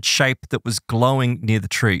structured shape that was glowing near the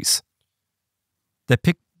trees. They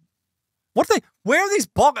picked... What are they... Where are these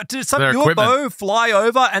boxes? Did some UFO fly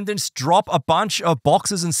over and then drop a bunch of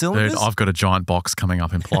boxes and cylinders? Dude, I've got a giant box coming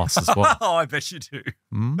up in Plus as well. Oh, I bet you do.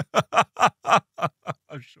 Hmm?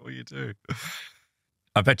 I'm sure you do.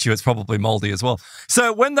 I bet you it's probably moldy as well.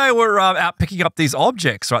 So when they were out picking up these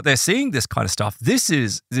objects, right, they're seeing this kind of stuff. This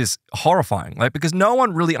is horrifying, like, because no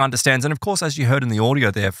one really understands. And of course, as you heard in the audio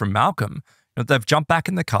there from Malcolm, they've jumped back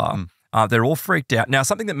in the car. They're all freaked out. Now,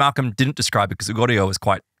 something that Malcolm didn't describe because the audio was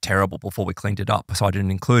quite terrible before we cleaned it up, so I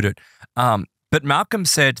didn't include it. But Malcolm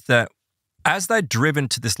said that as they'd driven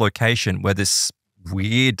to this location where this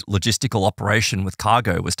weird logistical operation with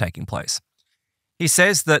cargo was taking place, he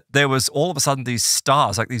says that there was all of a sudden these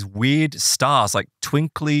stars, like these weird stars, like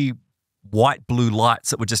twinkly white blue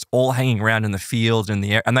lights that were just all hanging around in the field and in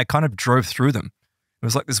the air, and they kind of drove through them. It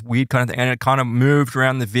was like this weird kind of thing, and it kind of moved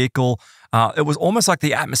around the vehicle. It was almost like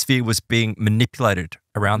the atmosphere was being manipulated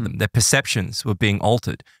around them. Their perceptions were being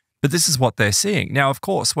altered. But this is what they're seeing. Now, of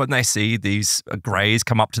course, when they see these greys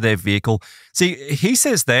come up to their vehicle, see, he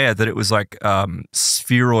says there that it was like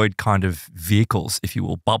spheroid kind of vehicles, if you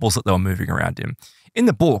will, bubbles that they were moving around in. In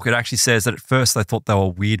the book, it actually says that at first they thought they were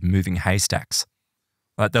weird moving haystacks.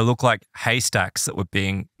 Like they look like haystacks that were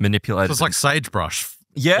being manipulated. So it's like sagebrush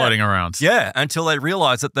floating around. Yeah, until they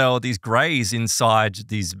realized that there were these greys inside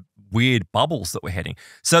these weird bubbles that were heading.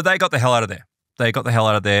 So they got the hell out of there.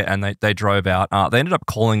 And they drove out. They ended up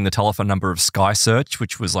calling the telephone number of Sky Search,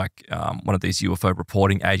 which was like one of these UFO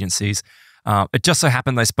reporting agencies. It just so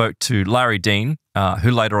happened they spoke to Larry Dean,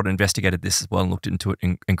 who later on investigated this as well and looked into it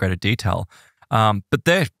in greater detail. But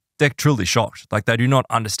they're truly shocked. Like they do not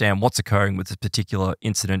understand what's occurring with this particular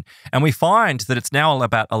incident. And we find that it's now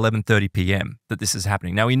about 11:30 p.m. that this is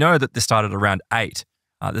happening. Now we know that this started around 8.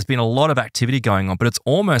 There's been a lot of activity going on, but it's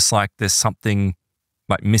almost like there's something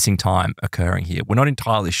like missing time occurring here. We're not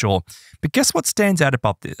entirely sure. But guess what stands out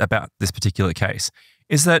about this particular case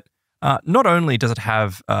is that not only does it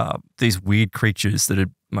have these weird creatures that are,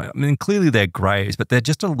 I mean, clearly they're greys, but they're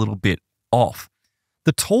just a little bit off.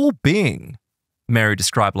 The tall being Mary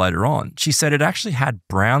described later on, she said it actually had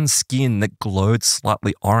brown skin that glowed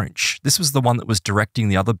slightly orange. This was the one that was directing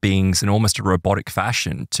the other beings in almost a robotic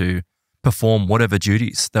fashion to perform whatever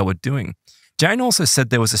duties they were doing. Jane also said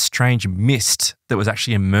there was a strange mist that was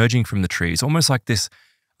actually emerging from the trees, almost like this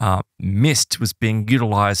mist was being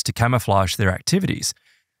utilized to camouflage their activities.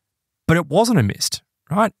 But it wasn't a mist,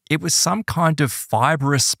 right? It was some kind of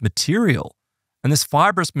fibrous material. And this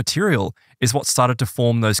fibrous material is what started to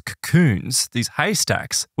form those cocoons, these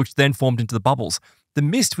haystacks, which then formed into the bubbles. The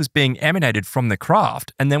mist was being emanated from the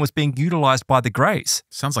craft and then was being utilized by the greys.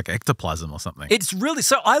 Sounds like ectoplasm or something. It's really,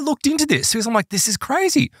 so I looked into this because I'm like, this is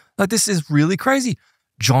crazy. Like, this is really crazy.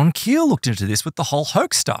 John Keel looked into this with the whole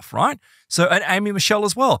hoax stuff, right? So, and Amy Michelle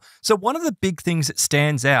as well. So one of the big things that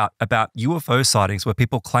stands out about UFO sightings where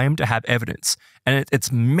people claim to have evidence, and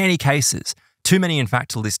it's many cases, too many in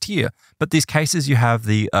fact to list here, but these cases you have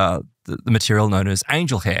the material known as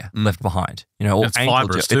angel hair left behind, or it's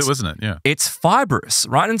fibrous too, isn't it? Yeah, it's fibrous,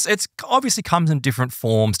 right? And it's obviously comes in different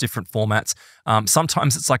forms, different formats.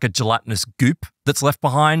 Sometimes it's like a gelatinous goop that's left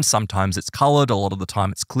behind. Sometimes it's colored. A lot of the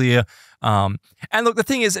time it's clear. And look, the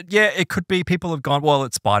thing is that, it could be people have gone, well,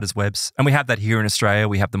 it's spiders' webs. And we have that here in Australia.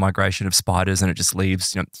 We have the migration of spiders and it just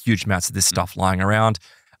leaves huge amounts of this stuff lying around.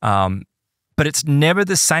 But it's never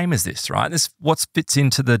the same as this, right? This what fits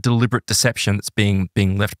into the deliberate deception that's being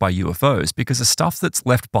left by UFOs, because the stuff that's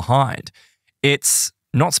left behind, it's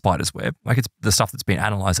not spider's web, like it's the stuff that's been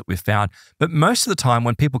analyzed that we've found. But most of the time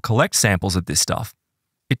when people collect samples of this stuff,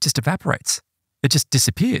 it just evaporates. It just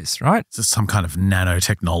disappears, right? Is this some kind of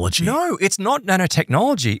nanotechnology? No, it's not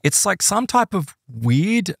nanotechnology. It's like some type of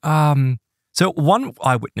weird, so one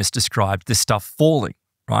eyewitness described this stuff falling.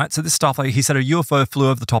 Right, so this stuff, like he said, a UFO flew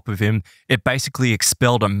over the top of him. It basically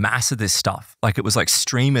expelled a mass of this stuff, like it was like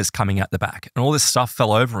streamers coming out the back, and all this stuff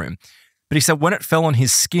fell over him. But he said when it fell on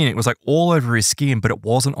his skin, it was like all over his skin, but it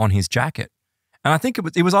wasn't on his jacket. And I think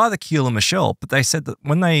it was either Keel or Michelle, but they said that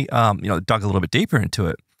when they dug a little bit deeper into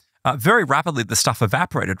it, very rapidly the stuff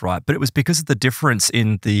evaporated, right? But it was because of the difference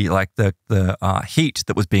in the heat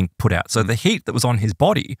that was being put out. So the heat that was on his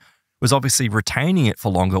body was obviously retaining it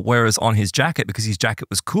for longer, whereas on his jacket, because his jacket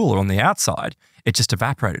was cooler on the outside, it just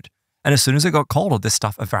evaporated. And as soon as it got colder, this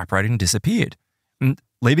stuff evaporated and disappeared, and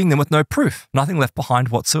leaving them with no proof, nothing left behind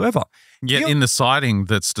whatsoever. Yet in the sighting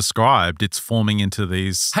that's described, it's forming into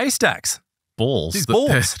these haystacks. Balls These that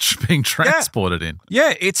balls. they're being transported in.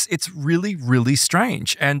 Yeah, it's really, really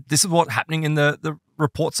strange. And this is what's happening in the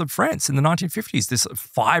reports of France in the 1950s. This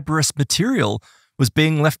fibrous material was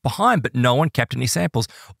being left behind, but no one kept any samples.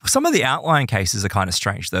 Some of the outlying cases are kind of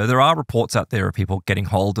strange, though. There are reports out there of people getting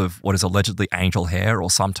hold of what is allegedly angel hair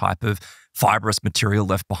or some type of fibrous material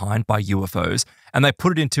left behind by UFOs, and they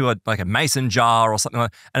put it into a mason jar or something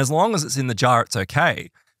like that. And as long as it's in the jar, it's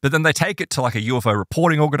okay. But then they take it to like a UFO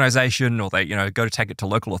reporting organization, or they go to take it to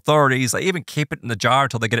local authorities. They even keep it in the jar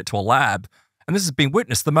until they get it to a lab. And this has been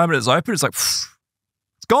witnessed. The moment it's open, it's like, it's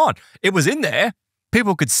gone. It was in there.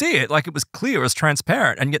 People could see it, like it was clear, it was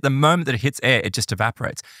transparent, and yet the moment that it hits air, it just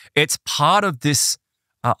evaporates. It's part of this,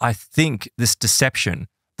 I think, this deception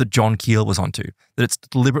that John Keel was onto, that it's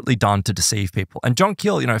deliberately done to deceive people. And John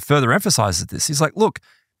Keel, further emphasizes this. He's like, look,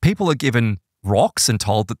 people are given rocks and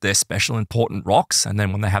told that they're special, important rocks, and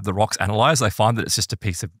then when they have the rocks analyzed, they find that it's just a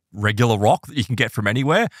piece of regular rock that you can get from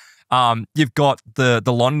anywhere. You've got the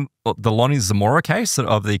Lonnie Zamora case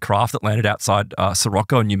of the craft that landed outside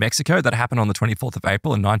Sirocco in New Mexico. That happened on the 24th of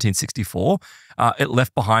April in 1964. It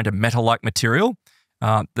left behind a metal-like material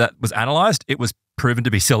that was analyzed. It was proven to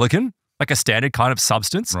be silicon, like a standard kind of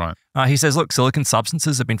substance. Right. He says, look, silicon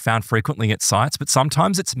substances have been found frequently at sites, but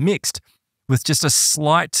sometimes it's mixed with just a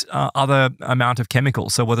slight other amount of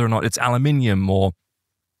chemicals. So whether or not it's aluminium or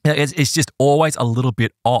It's just always a little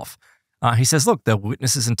bit off. He says, look, there were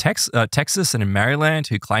witnesses in Texas and in Maryland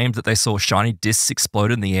who claimed that they saw shiny discs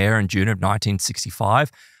explode in the air in June of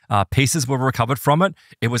 1965. Pieces were recovered from it.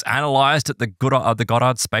 It was analyzed at the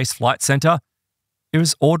Goddard Space Flight Center. It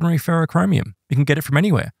was ordinary ferrochromium. You can get it from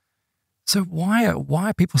anywhere. So why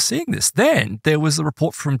are people seeing this? Then there was a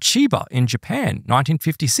report from Chiba in Japan,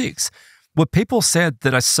 1956, where people said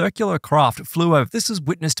that a circular craft flew over. This was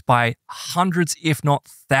witnessed by hundreds, if not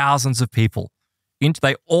thousands of people.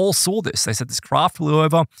 They all saw this. They said this craft flew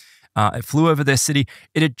over. It flew over their city.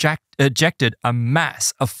 It ejected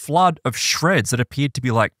a flood of shreds that appeared to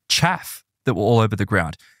be like chaff that were all over the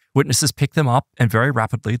ground. Witnesses picked them up and very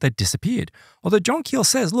rapidly they disappeared. Although John Keel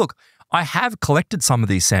says, look, I have collected some of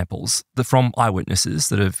these samples from eyewitnesses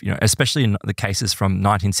that have, especially in the cases from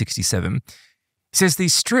 1967. He says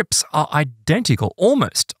these strips are identical,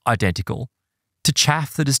 almost identical, to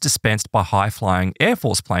chaff that is dispensed by high-flying Air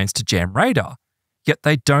Force planes to jam radar. Yet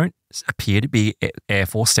they don't appear to be Air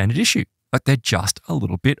Force standard issue. Like they're just a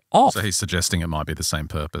little bit off. So he's suggesting it might be the same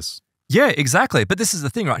purpose. Yeah, exactly. But this is the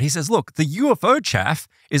thing, right? He says, look, the UFO chaff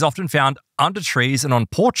is often found under trees and on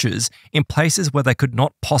porches in places where they could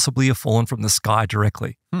not possibly have fallen from the sky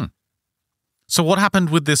directly. So what happened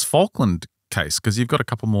with this Falkland case? Because you've got a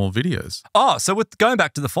couple more videos. Oh, so with going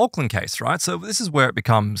back to the Falkland case, right? So this is where it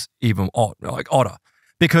becomes even odder.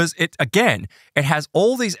 Because it has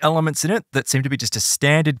all these elements in it that seem to be just a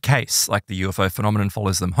standard case, like the UFO phenomenon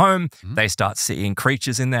follows them home. They start seeing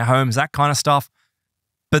creatures in their homes, that kind of stuff.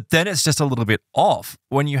 But then it's just a little bit off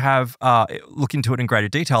when you have, look into it in greater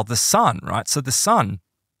detail, the sun, right? So the sun,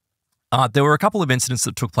 there were a couple of incidents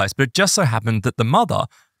that took place, but it just so happened that the mother,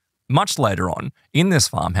 much later on in this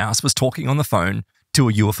farmhouse, was talking on the phone to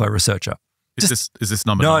a UFO researcher. Is this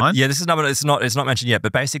number 9? Yeah, this is number. It's not mentioned yet,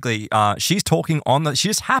 but basically, she's talking she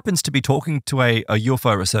just happens to be talking to a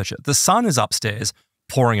UFO researcher. The son is upstairs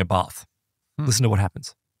pouring a bath. Listen to what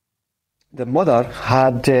happens. The mother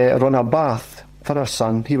had run a bath for her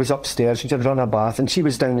son. He was upstairs. She had run a bath, and she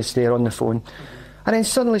was down the stair on the phone. And then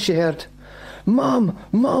suddenly she heard, "Mom,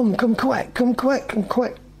 come quick, come quick, come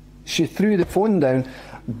quick." She threw the phone down,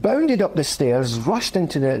 bounded up the stairs, rushed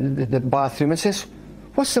into the bathroom, and says,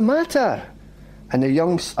 "What's the matter?" And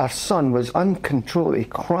our son was uncontrollably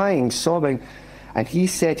crying, sobbing, and he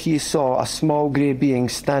said he saw a small grey being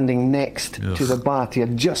standing next to the bath. He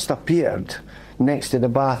had just appeared next to the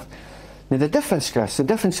bath. Now the difference, Chris,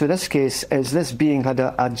 with this case is this being had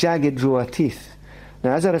a jagged row of teeth.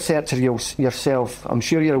 Now, as a researcher yourself, I'm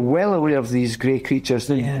sure you're well aware of these grey creatures.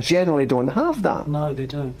 They generally don't have that. No, they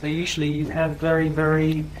don't. They usually have very,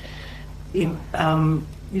 very unmoving,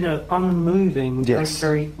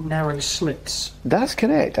 very narrow slits. That's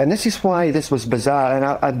correct. And this is why this was bizarre. And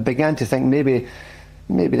I began to think maybe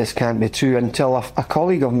this can't be true until a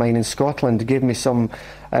colleague of mine in Scotland gave me some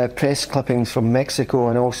press clippings from Mexico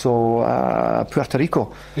and also Puerto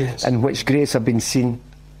Rico, in which greys have been seen.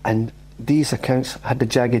 And these accounts had the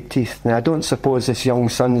jagged teeth. Now, I don't suppose this young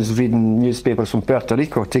son's reading newspapers from Puerto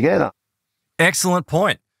Rico together. Excellent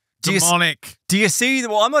point. Demonic. Do you see?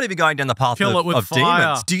 Well, I'm not even going down the path of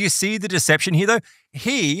demons. Do you see the deception here, though?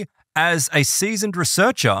 He, as a seasoned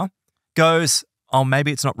researcher, goes, "Oh,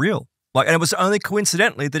 maybe it's not real." And it was only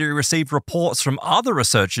coincidentally that he received reports from other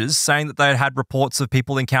researchers saying that they had reports of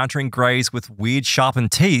people encountering greys with weird,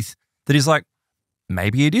 sharpened teeth. That he's like,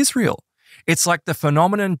 maybe it is real. It's like the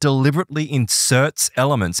phenomenon deliberately inserts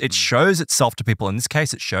elements. It shows itself to people. In this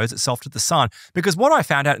case, it shows itself to the son. Because what I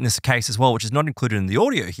found out in this case as well, which is not included in the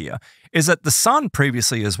audio here, is that the son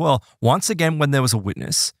previously as well, once again, when there was a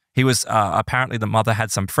witness, he was apparently the mother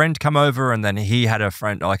had some friend come over, and then he had a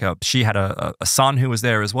friend, she had a son who was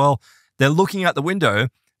there as well. They're looking out the window.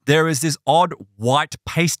 There is this odd white,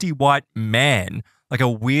 pasty white man, like a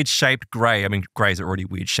weird shaped grey. I mean, greys are already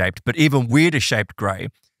weird shaped, but even weirder shaped grey,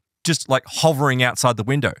 just like hovering outside the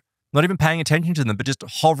window, not even paying attention to them, but just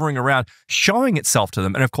hovering around, showing itself to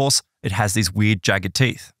them. And of course, it has these weird jagged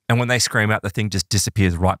teeth. And when they scream out, the thing just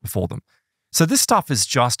disappears right before them. So this stuff is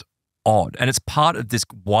just odd. And it's part of this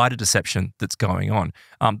wider deception that's going on.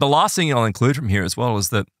 The last thing I'll include from here as well is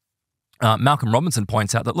that Malcolm Robinson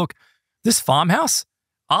points out that, look, this farmhouse,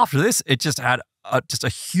 after this, it just had just a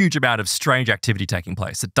huge amount of strange activity taking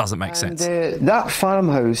place. It doesn't make sense. That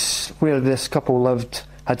farmhouse where this couple lived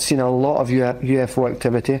had seen a lot of UFO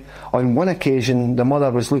activity. On one occasion, the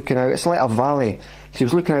mother was looking out. It's like a valley. She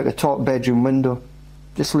was looking out the top bedroom window,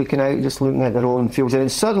 just looking at the rolling fields. And then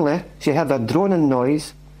suddenly, she heard a droning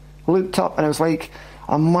noise, looked up, and it was like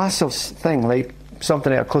a massive thing, like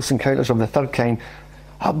something out of Close Encounters of the Third Kind.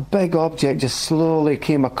 a big object just slowly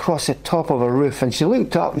came across the top of a roof, and she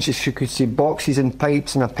looked up and she could see boxes and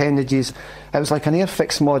pipes and appendages. It was like an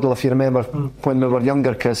Airfix model, if you remember, when we were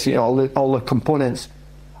younger, because you know, all the components.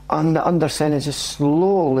 And the underside just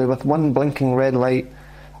slowly, with one blinking red light,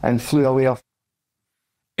 and flew away off.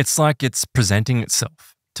 It's like it's presenting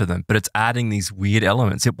itself to them, but it's adding these weird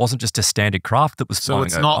elements. It wasn't just a standard craft that was flying So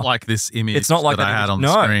it's over. not like this image It's not like that I that had image. on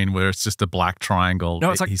No. the screen where it's just a black triangle.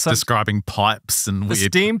 No, it's like he's some- describing pipes and the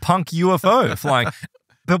weird. steampunk UFO flying.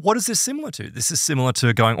 But what is this similar to? This is similar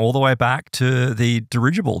to going all the way back to the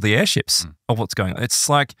dirigible, the airships of what's going on. It's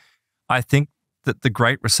like, I think that the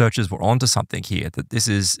great researchers were onto something here, that this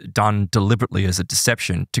is done deliberately as a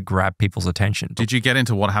deception to grab people's attention. Did you get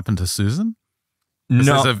into what happened to Susan?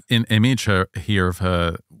 No. There's an image here of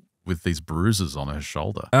her with these bruises on her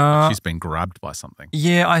shoulder. She's been grabbed by something.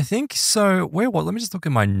 Yeah, I think so. Let me just look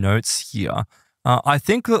at my notes here. I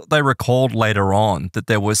think that they recalled later on that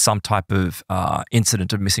there was some type of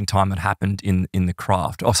incident of missing time that happened in the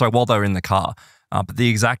craft. Oh, sorry, while they were in the car. But the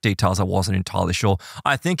exact details, I wasn't entirely sure.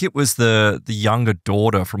 I think it was the younger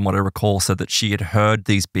daughter, from what I recall, said that she had heard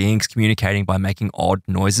these beings communicating by making odd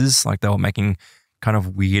noises, like they were making kind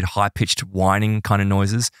of weird, high-pitched whining kind of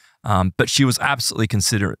noises. But she was absolutely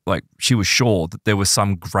considerate. Like, she was sure that there was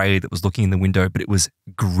some grey that was looking in the window, but it was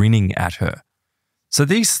grinning at her. So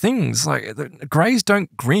these things, like, the greys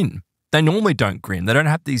don't grin. They normally don't grin. They don't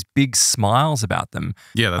have these big smiles about them.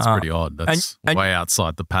 Yeah, that's pretty odd. That's and- way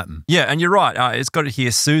outside the pattern. Yeah, and you're right. It's got it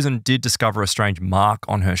here. Susan did discover a strange mark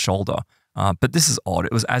on her shoulder. But this is odd.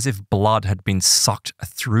 It was as if blood had been sucked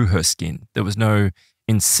through her skin. There was no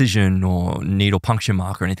incision or needle puncture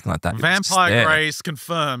mark or anything like that. It was just Vampire there. Greys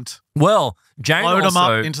confirmed. Well, Jane Load them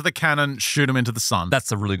also... up into the cannon, shoot them into the sun.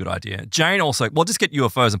 That's a really good idea. Jane also... Well, just get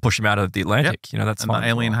UFOs and push them out of the Atlantic. Yep. You know, that's and fine. the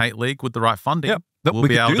Alien Hate League with the right funding. Yep. But We'll we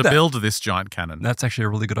be could able do to that. build this giant cannon. That's actually a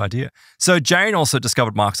really good idea. So Jane also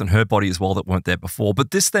discovered marks on her body as well that weren't there before.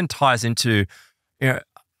 But this then ties into, you know,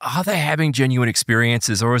 are they having genuine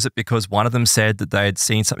experiences, or is it because one of them said that they had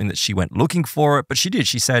seen something that she went looking for it? But she did.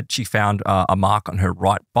 She said she found a mark on her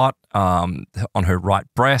right butt, on her right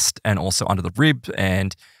breast, and also under the rib,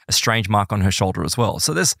 and a strange mark on her shoulder as well.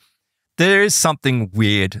 So there is something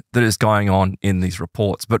weird that is going on in these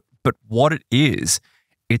reports. But what it is,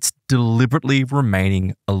 it's deliberately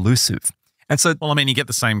remaining elusive. And so, Well, I mean, you get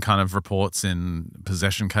the same kind of reports in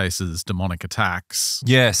possession cases, demonic attacks.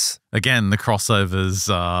 yes, Again, the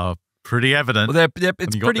crossovers are pretty evident. well, it's When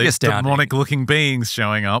you got pretty these astounding. demonic-looking beings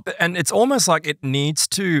showing up. And it's almost like it needs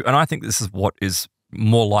to, and I think this is what is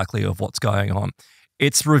more likely of what's going on.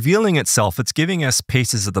 It's revealing itself. It's giving us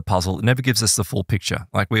pieces of the puzzle. It never gives us the full picture.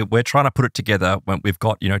 Like we're trying to put it together when we've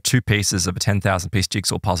got, you know, 2 pieces of a 10,000 piece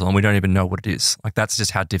jigsaw puzzle and we don't even know what it is. Like that's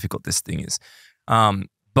just how difficult this thing is.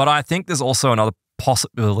 But I think there's also another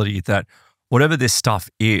possibility that whatever this stuff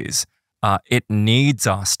is, it needs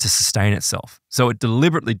us to sustain itself. So it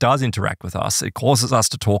deliberately does interact with us. It causes us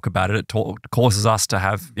to talk about it. It causes us to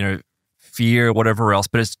have, you know, fear, whatever else.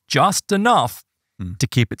 But it's just enough to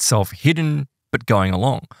keep itself hidden, but going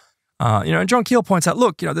along. You know, and John Keel points out,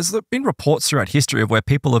 look, you know, there's been reports throughout history of where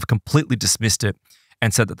people have completely dismissed it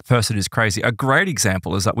and said that the person is crazy. A great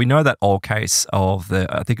example is that we know that old case of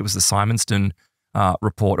I think it was the Simonston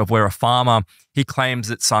report of where a farmer, he claims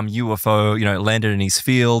that some UFO, you know, landed in his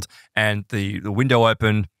field and the window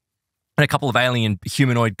opened and a couple of alien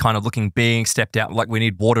humanoid kind of looking beings stepped out like, we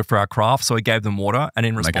need water for our craft. So he gave them water, and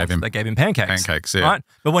in response, they gave him pancakes. Pancakes, yeah. Right?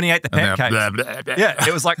 But when he ate the And they're pancakes, blah, blah, blah. yeah,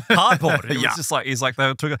 it was like cardboard. It Yeah. was just like, he's like,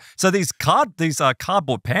 they took it. So these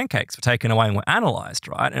cardboard pancakes were taken away and were analyzed,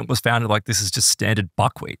 right? And it was found like this is just standard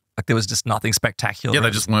buckwheat. Like there was just nothing spectacular. Yeah,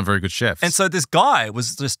 they just weren't very good chefs. And so this guy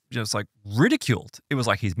was just like ridiculed. It was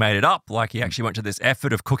like he's made it up. Like he actually went to this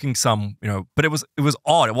effort of cooking some, you know, but it was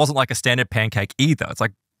odd. It wasn't like a standard pancake either. It's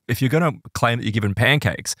like, if you're going to claim that you're given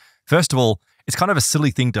pancakes, first of all, it's kind of a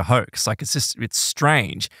silly thing to hoax. Like it's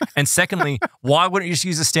strange. And secondly, why wouldn't you just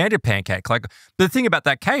use a standard pancake? Like the thing about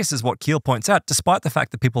that case is what Keel points out, despite the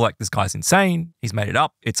fact that people are like, this guy's insane, he's made it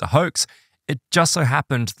up, it's a hoax. It just so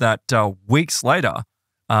happened that weeks later,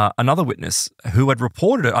 another witness who had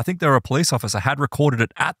reported it, I think they were a police officer, had recorded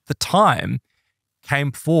it at the time,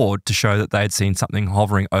 came forward to show that they had seen something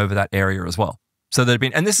hovering over that area as well. So there'd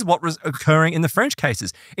been, and this is what was occurring in the French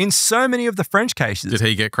cases. In so many of the French cases. Did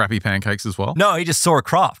he get crappy pancakes as well? No, he just saw a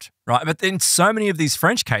craft, right? But in so many of these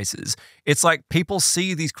French cases, it's like people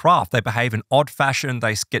see these craft, they behave in odd fashion,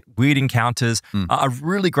 they get weird encounters. A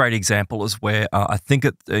really great example is where I think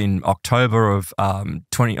in October of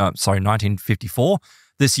 1954,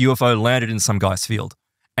 this UFO landed in some guy's field,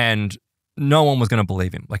 and no one was going to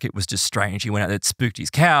believe him. Like it was just strange. He went out there, it spooked his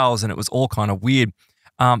cows, and it was all kind of weird.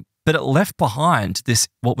 But it left behind this,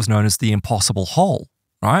 what was known as the impossible hole,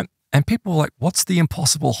 right? And people were like, what's the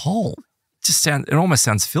impossible hole? It almost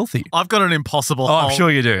sounds filthy. I've got an impossible hole. I'm sure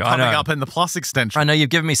you do. Coming up in the Plus extension. I know you've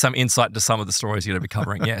given me some insight into some of the stories you're going to be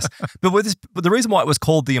covering, yes. But the reason why it was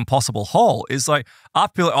called the impossible hole is like,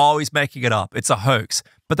 after people are always making it up. It's a hoax.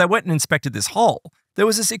 But they went and inspected this hole. There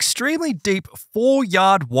was this extremely deep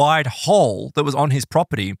 4-yard wide hole that was on his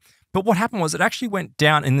property. But what happened was it actually went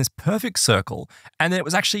down in this perfect circle, and then it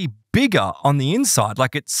was actually bigger on the inside,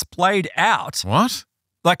 like it splayed out. What?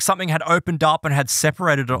 Like something had opened up and had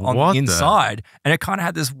separated it on the inside, and it kind of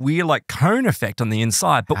had this weird like cone effect on the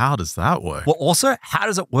inside. But how does that work? Well, also, how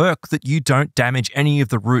does it work that you don't damage any of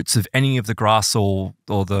the roots of any of the grass or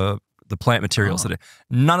the plant materials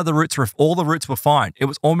none of the roots all the roots were fine. It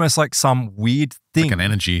was almost like some weird thing. Like an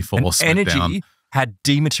energy force. Energy had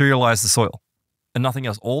dematerialized the soil. And nothing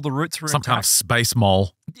else. All the roots were some intact. kind of space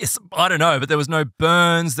mole. Yes, I don't know, but there was no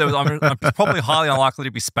burns. There was, I'm probably highly unlikely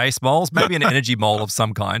to be space moles, maybe an energy mole of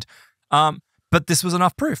some kind. But this was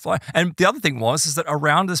enough proof. And the other thing is that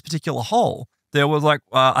around this particular hole, there was like,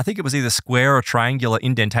 I think it was either square or triangular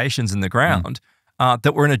indentations in the ground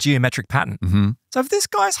that were in a geometric pattern. Mm-hmm. So if this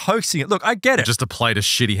guy's hoaxing it, look, I get it. Just a plate of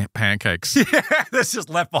shitty pancakes. Yeah, that's just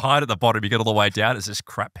left behind at the bottom. You get all the way down, it's just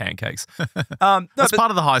crap pancakes. That's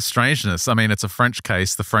part of the high strangeness. I mean, it's a French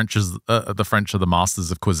case. The French are the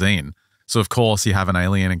masters of cuisine. So, of course, you have an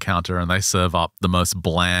alien encounter and they serve up the most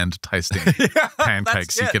bland tasting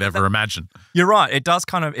pancakes you could ever imagine. You're right. It does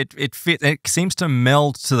kind of, it fits. It seems to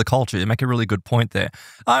meld to the culture. You make a really good point there.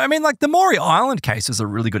 I mean, like the Maury Island case is a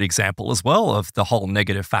really good example as well of the whole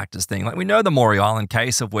negative factors thing. Like we know the Maury Island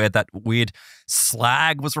case of where that weird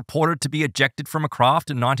slag was reported to be ejected from a craft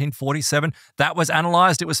in 1947. That was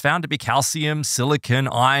analyzed. It was found to be calcium, silicon,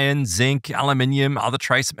 iron, zinc, aluminium, other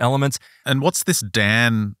trace elements. And what's this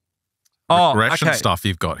Dan regression stuff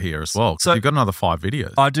you've got here as well? So you've got another 5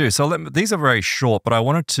 videos. I do. So these are very short, but I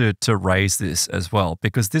wanted to raise this as well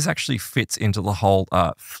because this actually fits into the whole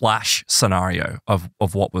flash scenario of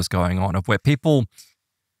what was going on, of where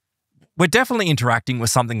we're definitely interacting with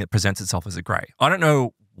something that presents itself as a grey. I don't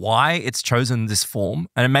know why it's chosen this form,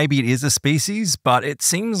 and maybe it is a species, but it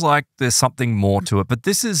seems like there's something more to it. But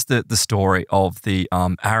this is the story of the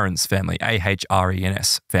Ahrens family,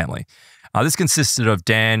 Ahrens family. This consisted of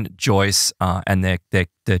Dan, Joyce, and their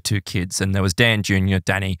 2 kids. And there was Dan Jr.,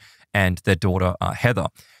 Danny, and their daughter, Heather.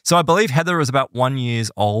 So I believe Heather was about 1 year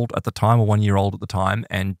old at the time, or 1 year old at the time,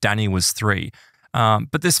 and Danny was 3.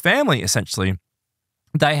 But this family, essentially,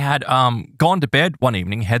 they had gone to bed one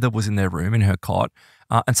evening. Heather was in their room in her cot,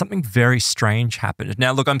 and something very strange happened.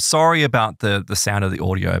 Now, look, I'm sorry about the sound of the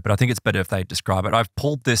audio, but I think it's better if they describe it. I've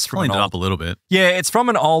pulled this from cleaned it up a little bit. Yeah, it's from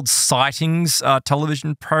an old Sightings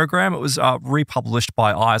television program. It was republished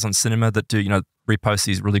by Eyes on Cinema that do, repost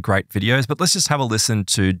these really great videos. But let's just have a listen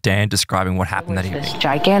to Dan describing what happened that evening. This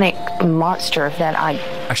gigantic monster that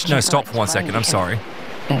Actually, no, stop for 1 second. I'm sorry.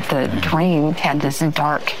 The dream had this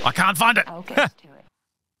dark. I can't find it. Focus to it.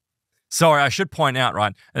 Sorry, I should point out,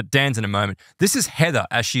 right, Dan's in a moment. This is Heather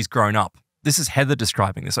as she's grown up. This is Heather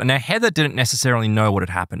describing this. Now, Heather didn't necessarily know what had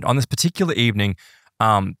happened. On this particular evening,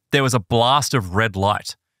 there was a blast of red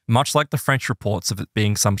light, much like the French reports of it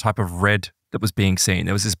being some type of red that was being seen.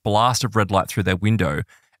 There was this blast of red light through their window,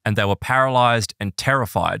 and they were paralyzed and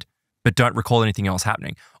terrified, but don't recall anything else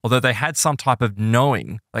happening. Although they had some type of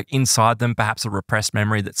knowing, like inside them, perhaps a repressed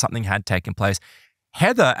memory that something had taken place.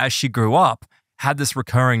 Heather, as she grew up, had this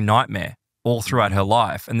recurring nightmare all throughout her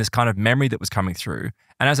life and this kind of memory that was coming through.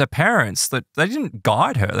 And as her parents, that they didn't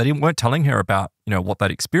guide her. They weren't telling her about, what they'd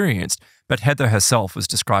experienced. But Heather herself was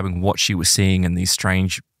describing what she was seeing in these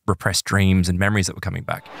strange repressed dreams and memories that were coming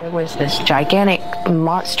back. There was this gigantic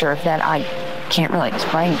monster that I can't really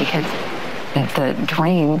explain because the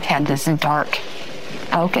dream had this dark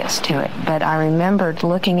focus to it. But I remembered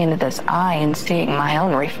looking into this eye and seeing my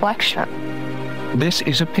own reflection. This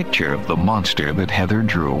is a picture of the monster that Heather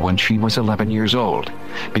drew when she was 11 years old,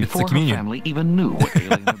 before her family even knew what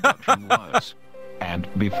alien abduction was, and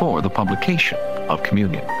before the publication of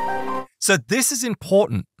Communion. So this is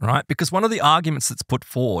important, right? Because one of the arguments that's put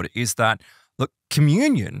forward is that, look,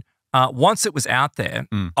 Communion, once it was out there,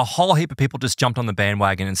 a whole heap of people just jumped on the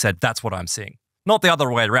bandwagon and said, that's what I'm seeing. Not the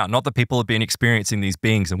other way around. Not that people have been experiencing these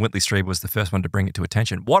beings, and Whitley Strieber was the first one to bring it to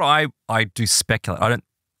attention. What I do speculate, I don't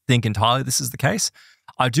think entirely this is the case.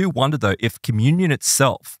 I do wonder though if Communion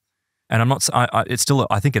itself, and I'm not, it's still,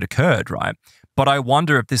 I think it occurred, right? But I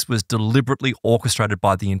wonder if this was deliberately orchestrated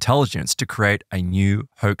by the intelligence to create a new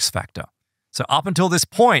hoax factor. So up until this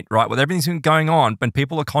point, right, with everything's been going on, when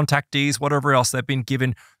people are contactees, whatever else, they've been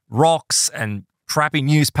given rocks and crappy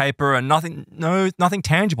newspaper and nothing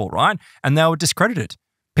tangible, right? And they were discredited.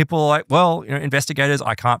 People are like, well, investigators,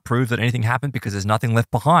 I can't prove that anything happened because there's nothing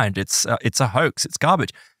left behind. It's a hoax. It's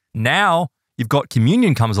garbage. Now you've got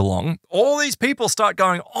communion comes along. All these people start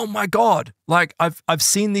going, oh my God, like I've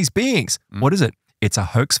seen these beings. What is it? It's a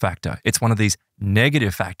hoax factor. It's one of these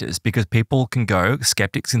negative factors because people can go,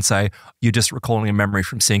 skeptics can say, you're just recalling a memory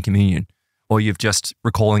from seeing communion, or you've just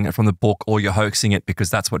recalling it from the book, or you're hoaxing it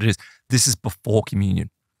because that's what it is. This is before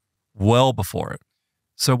communion, well before it.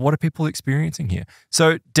 So what are people experiencing here?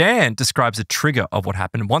 So Dan describes a trigger of what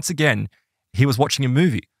happened. And once again, he was watching a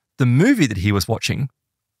movie. The movie that he was watching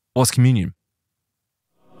was communion.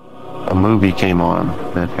 A movie came on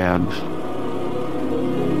that had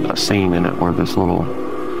a scene in it where this little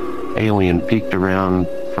alien peeked around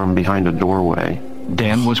from behind a doorway.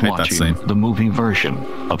 Dan was watching the movie version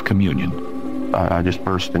of Communion. I just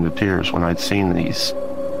burst into tears when I'd seen these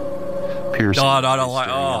piercing.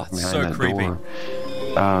 So creepy. Door.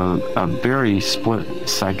 A very split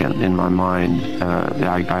second in my mind,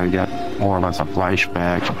 I got more or less a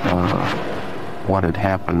flashback of what had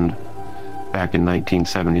happened back in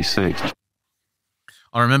 1976.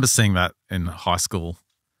 I remember seeing that in high school.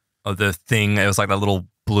 Oh, the thing, it was like that little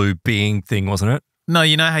blue being thing, wasn't it? No,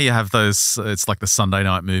 you know how you have those, it's like the Sunday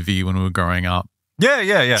night movie when we were growing up.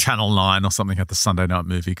 Yeah. Channel 9 or something had the Sunday night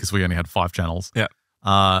movie because we only had 5 channels. Yeah.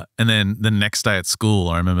 And then the next day at school,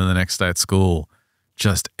 I remember the next day at school,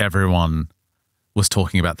 just everyone was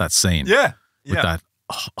talking about that scene. Yeah. With that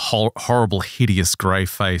horrible, hideous grey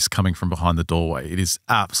face coming from behind the doorway. It is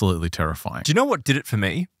absolutely terrifying. Do you know what did it for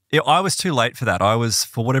me? I was too late for that. I was,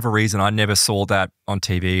 for whatever reason, I never saw that on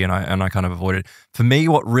TV and I kind of avoided it. For me,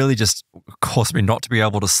 what really just caused me not to be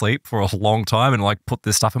able to sleep for a long time and like put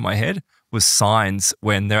this stuff in my head was Signs,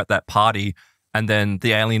 when they're at that party and then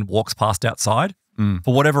the alien walks past outside.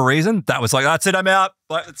 For whatever reason, that was like, that's it, I'm out.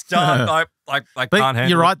 Like, it's done. I can't handle it.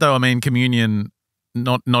 You're right, though. I mean, Communion,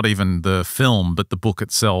 not even the film, but the book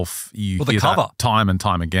itself, you hear cover. That time and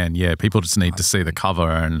time again. Yeah, people just need to see the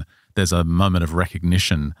cover and there's a moment of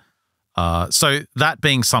recognition. So that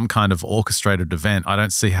being some kind of orchestrated event, I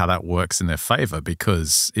don't see how that works in their favor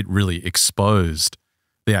because it really exposed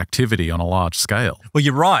the activity on a large scale. Well,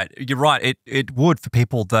 you're right. It would for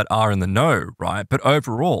people that are in the know, right? But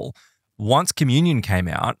overall, once Communion came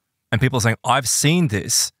out and people are saying, I've seen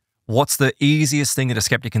this, what's the easiest thing that a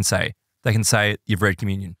skeptic can say? They can say, you've read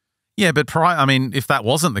Communion. Yeah, but I mean, if that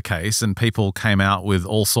wasn't the case and people came out with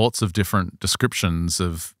all sorts of different descriptions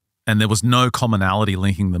of, and there was no commonality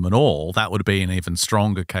linking them at all, that would be an even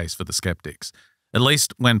stronger case for the skeptics. At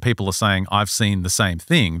least when people are saying, I've seen the same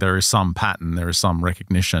thing, there is some pattern, there is some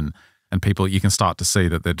recognition, and people, you can start to see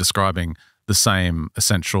that they're describing the same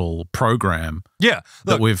essential program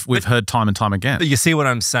that we've heard time and time again. But you see what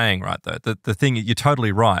I'm saying, right, though? The thing, you're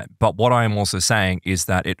totally right. But what I am also saying is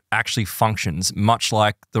that it actually functions much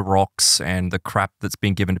like the rocks and the crap that's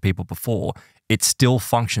been given to people before. It still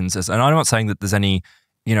functions as, and I'm not saying that there's any,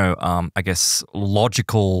 I guess,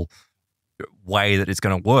 logical way that it's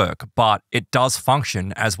going to work, but it does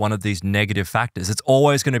function as one of these negative factors. It's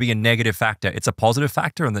always going to be a negative factor. It's a positive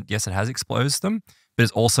factor in that, yes, it has exposed them, but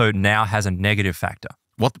it also now has a negative factor.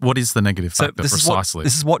 What is the negative factor precisely?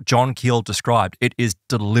 This is what John Keel described. It is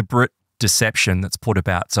deliberate deception that's put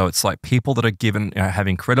about. So it's like people that are given, have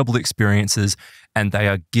incredible experiences and they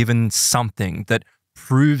are given something that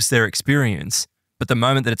proves their experience, but the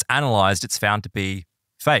moment that it's analyzed, it's found to be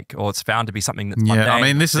fake, or it's found to be something that's mundane.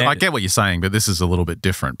 I mean, I get what you're saying, but this is a little bit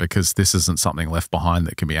different because this isn't something left behind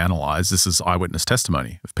that can be analyzed. This is eyewitness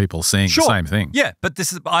testimony of people seeing the same thing. Yeah, but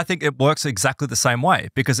I think it works exactly the same way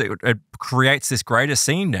because it creates this greater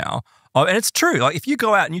scene now. And it's true. Like if you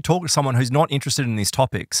go out and you talk to someone who's not interested in these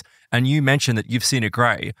topics and you mention that you've seen a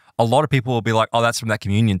grey, a lot of people will be like, oh, that's from that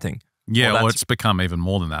Communion thing. Yeah, or it's become even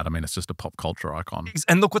more than that. I mean, it's just a pop culture icon.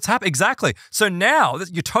 And look what's happened. Exactly. So now,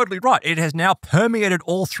 you're totally right. It has now permeated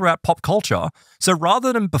all throughout pop culture. So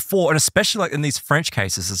rather than before, and especially like in these French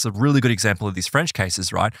cases, it's a really good example of these French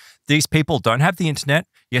cases, right? These people don't have the internet.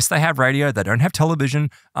 Yes, they have radio. They don't have television.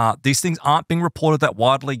 These things aren't being reported that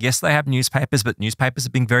widely. Yes, they have newspapers, but newspapers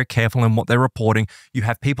are being very careful in what they're reporting. You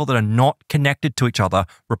have people that are not connected to each other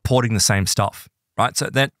reporting the same stuff. Right, so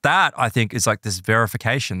that I think is like this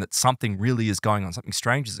verification that something really is going on, something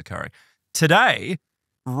strange is occurring. Today,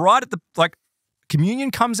 right at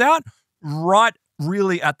Communion comes out, right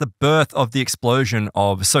really at the birth of the explosion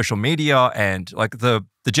of social media and like the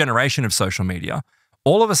generation of social media.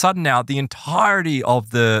 All of a sudden now, the entirety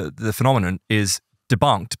of the phenomenon is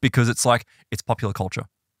debunked because it's popular culture.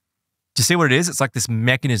 Do you see what it is? It's like this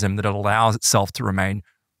mechanism that allows itself to remain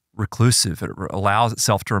reclusive. It allows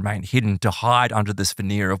itself to remain hidden, to hide under this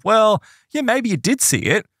veneer of, well, yeah, maybe you did see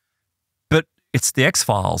it, but it's the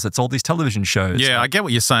X-Files. It's all these television shows. Yeah, I get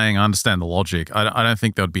what you're saying. I understand the logic. I don't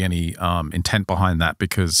think there would be any intent behind that,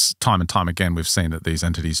 because time and time again we've seen that these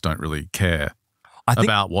entities don't really care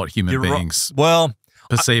about what human beings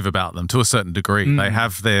perceive about them to a certain degree. They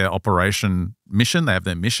have their mission, they have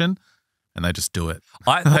their mission, and they just do it.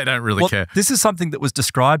 They don't really care. This is something that was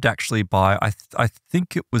described actually by, I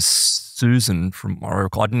think it was Susan from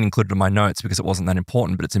Oracle. I didn't include it in my notes because it wasn't that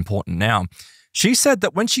important, but it's important now. She said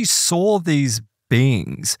that when she saw these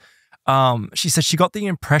beings, she said she got the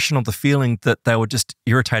impression or the feeling that they were just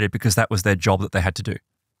irritated because that was their job that they had to do.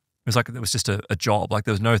 It was like it was just a job, like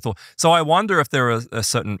there was no thought. So I wonder if there are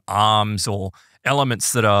certain arms or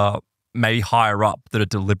elements that are maybe higher up that are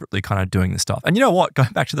deliberately kind of doing this stuff. And you know what?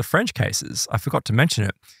 Going back to the French cases, I forgot to mention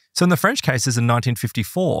it. So in the French cases in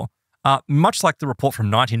 1954, much like the report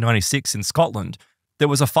from 1996 in Scotland, there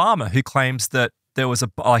was a farmer who claims that there was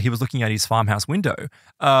he was looking at his farmhouse window,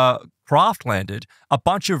 craft landed, a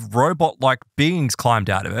bunch of robot-like beings climbed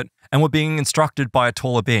out of it and were being instructed by a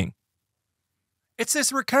taller being. It's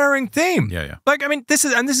this recurring theme. Yeah. Like, I mean, this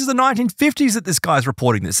is the 1950s that this guy's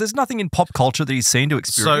reporting this. There's nothing in pop culture that he's seen to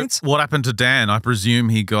experience. So what happened to Dan? I presume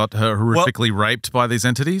he got horrifically raped by these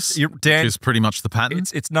entities, Dan, which is pretty much the pattern.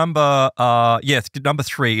 It's number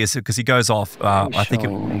 3 is because he goes off, I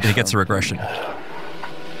think he gets a regression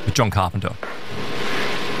with John Carpenter.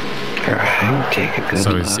 Take a good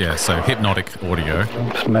look. So hypnotic audio.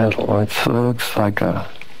 It's metal. It looks like a...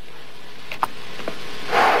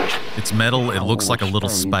 It's metal. It looks like a little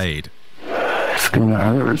spade. It's gonna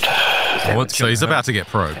hurt. So he's about to get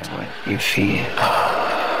probed. You feel.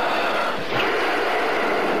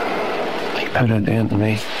 He put it in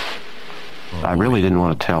me. I really didn't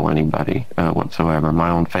want to tell anybody whatsoever. My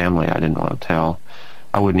own family, I didn't want to tell.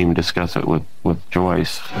 I wouldn't even discuss it with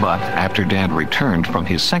Joyce. But after Dad returned from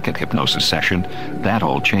his second hypnosis session, that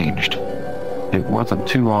all changed. It wasn't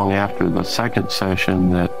too long after the second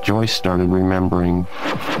session that Joyce started remembering.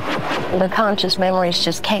 The conscious memories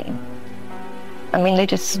just came. I mean, they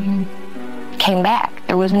just came back.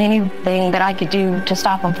 There wasn't anything that I could do to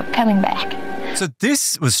stop them from coming back. So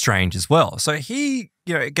this was strange as well. So he,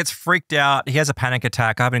 gets freaked out. He has a panic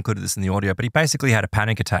attack. I haven't included this in the audio, but he basically had a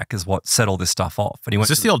panic attack is what set all this stuff off. And he went.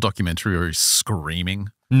 Is this the old documentary where he's screaming?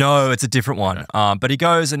 No, it's a different one. But he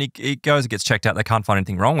goes and he goes and gets checked out. They can't find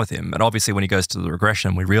anything wrong with him. And obviously when he goes to the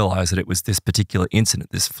regression, we realize that it was this particular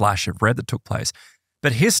incident, this flash of red that took place.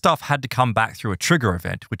 But his stuff had to come back through a trigger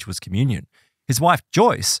event, which was communion. His wife,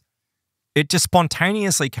 Joyce, it just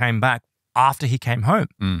spontaneously came back after he came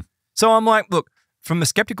home. So I'm like, look, from the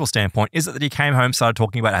skeptical standpoint, is it that he came home, started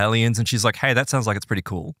talking about aliens, and she's like, hey, that sounds like it's pretty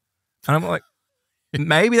cool. And I'm like,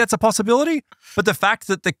 maybe that's a possibility. But the fact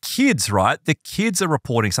that the kids are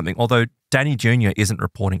reporting something, although Danny Jr. isn't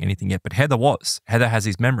reporting anything yet, but Heather was. Heather has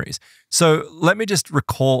his memories. So let me just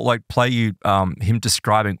play you him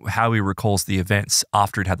describing how he recalls the events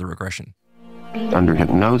after he'd had the regression. Under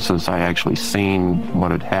hypnosis, I actually seen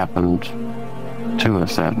what had happened to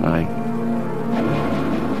us that night.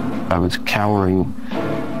 I was cowering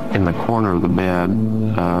in the corner of the bed,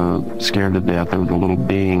 scared to death. There was a little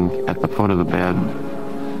being at the foot of the bed,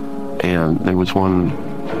 and there was one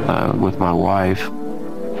with my wife,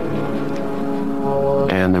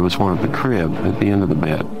 and there was one at the crib at the end of the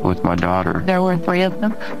bed with my daughter. There were 3 of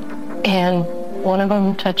them, and one of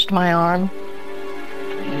them touched my arm,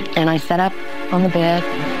 and I sat up on the bed.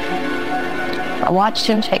 I watched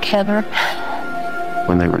him take Heather.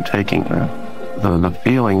 When they were taking her, the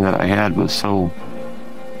feeling that I had was so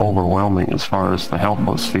overwhelming as far as the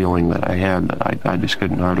helpless feeling that I had that I just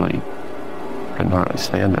couldn't hardly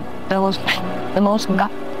stand it. That was the most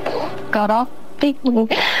got off feeling.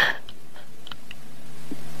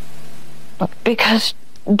 Because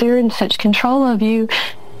they're in such control of you,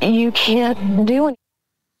 you can't do it.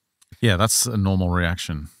 Yeah, that's a normal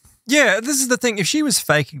reaction. Yeah, this is the thing. If she was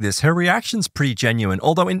faking this, her reaction's pretty genuine.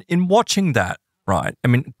 Although in watching that, right, I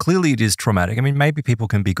mean, clearly it is traumatic. I mean, maybe people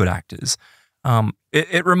can be good actors.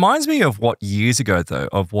 It reminds me of what years ago, though,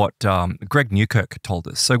 of what Greg Newkirk told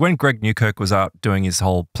us. So when Greg Newkirk was out doing his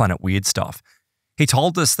whole Planet Weird stuff, he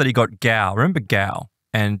told us that he got Gow. Remember Gow?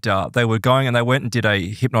 And they were going and they went and did a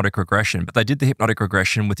hypnotic regression, but they did the hypnotic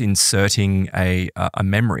regression with inserting a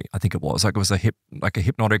memory. I think it was like a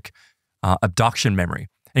hypnotic abduction memory.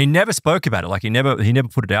 And he never spoke about it. Like he never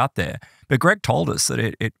put it out there. But Greg told us that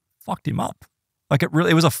it fucked him up. Like it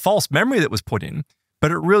was a false memory that was put in,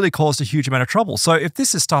 but it really caused a huge amount of trouble. So if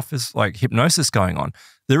this stuff is like hypnosis going on,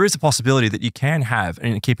 there is a possibility that you can have,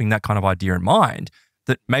 and keeping that kind of idea in mind,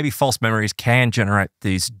 that maybe false memories can generate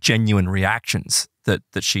these genuine reactions that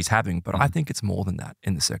she's having. But I think it's more than that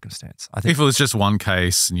in the circumstance. I think if it was just one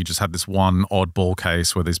case and you just had this one oddball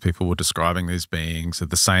case where these people were describing these beings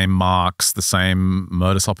with the same marks, the same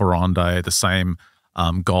modus operandi, the same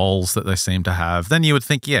goals that they seem to have, then you would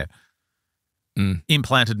think, yeah,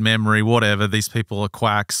 implanted memory, whatever, these people are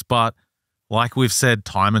quacks. But like we've said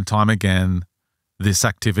time and time again, this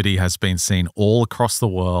activity has been seen all across the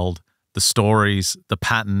world. The stories, the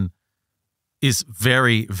pattern is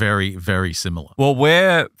very, very, very similar. Well,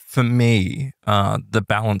 where, for me, the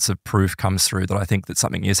balance of proof comes through that I think that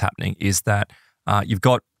something is happening is that you've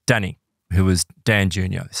got Danny, who was Dan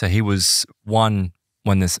Jr. So he was 1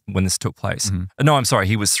 when this took place. No, I'm sorry,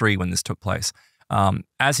 he was 3 when this took place.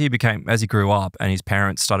 As he grew up and his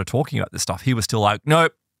parents started talking about this stuff, he was still like,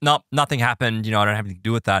 nope, nothing happened. I don't have anything to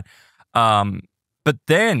do with that. But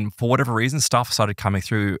then, for whatever reason, stuff started coming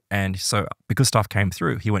through. And so because stuff came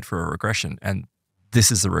through, he went for a regression. And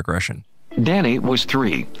this is the regression. Danny was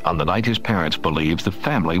 3 on the night his parents believed the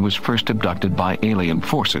family was first abducted by alien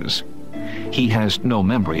forces. He has no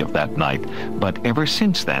memory of that night, but ever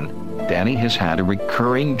since then, Danny has had a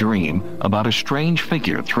recurring dream about a strange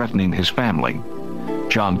figure threatening his family.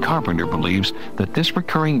 John Carpenter believes that this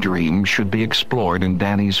recurring dream should be explored in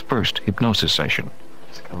Danny's first hypnosis session.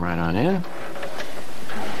 Let's come right on in.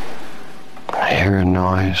 I hear a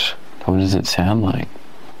noise. What does it sound like?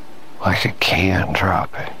 Like a can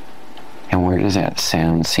dropping. And where does that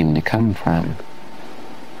sound seem to come from?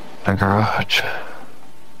 The garage.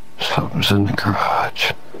 Something's in the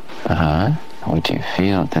garage. What do you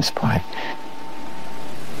feel at this point?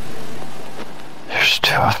 There's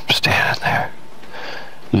 2 of them standing there.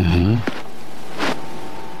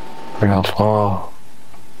 Real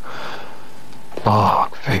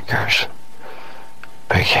long figures.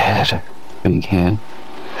 Big head. Big head?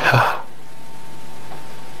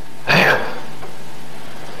 Yeah.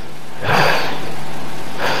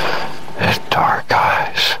 And dark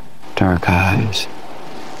eyes. Dark eyes.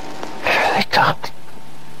 Here they come.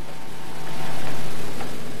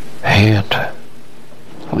 And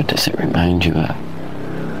what does it remind you of?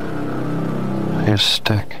 Like a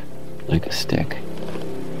stick. Like a stick.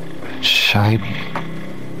 Shiny.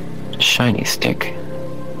 Shiny stick.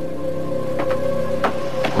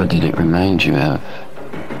 What did it remind you of?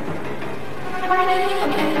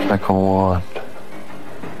 Like a wand.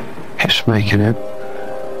 It's making it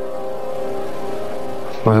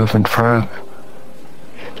move in front.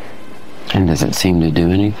 And does it seem to do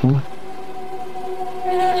anything?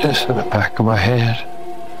 Just in the back of my head.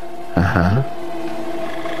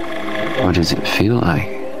 What does it feel like?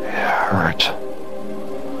 It hurts.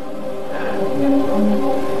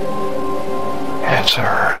 It's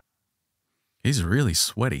hurt. He's really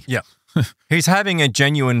sweaty. Yeah. He's having a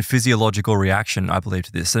genuine physiological reaction, I believe,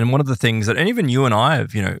 to this. And one of the things that, and even you and I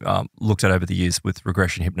have, looked at over the years with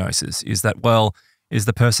regression hypnosis is that, well, is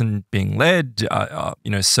the person being led,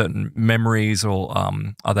 certain memories, or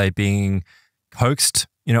are they being coaxed,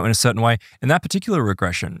 in a certain way? In that particular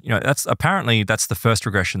regression, that's the first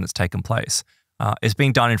regression that's taken place. It's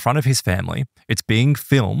being done in front of his family. It's being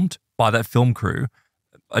filmed by that film crew.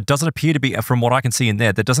 It doesn't appear to be, from what I can see in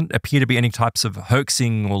there doesn't appear to be any types of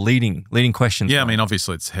hoaxing or leading questions. Yeah, I mean,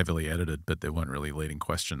 obviously it's heavily edited, but there weren't really leading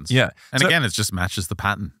questions. Yeah. And again, it just matches the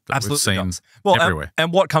pattern that we've seen everywhere.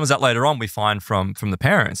 And what comes out later on, we find from the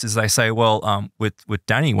parents, is they say, well, with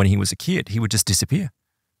Danny, when he was a kid, he would just disappear.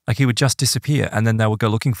 Like, he would just disappear, and then they would go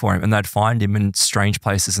looking for him, and they'd find him in strange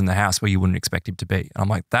places in the house where you wouldn't expect him to be. And I'm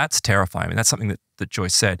like, that's terrifying. I mean, that's something that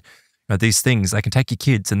Joyce said. These things, they can take your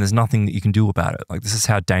kids and there's nothing that you can do about it. Like, this is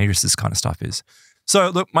how dangerous this kind of stuff is. So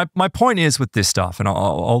look, my point is with this stuff, and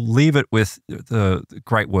I'll leave it with the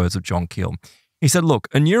great words of John Keel. He said, look,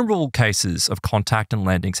 innumerable cases of contact and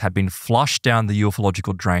landings have been flushed down the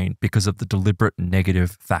ufological drain because of the deliberate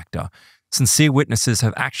negative factor. Sincere witnesses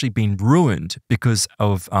have actually been ruined because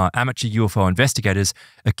of amateur UFO investigators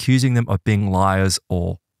accusing them of being liars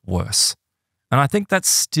or worse. And I think that's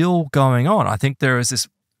still going on. I think there is this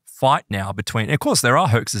fight now between, of course, there are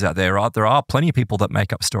hoaxes out there, right? There are plenty of people that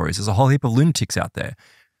make up stories. There's a whole heap of lunatics out there.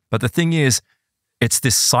 But the thing is, it's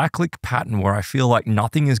this cyclic pattern where I feel like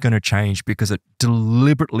nothing is going to change because it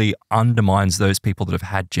deliberately undermines those people that have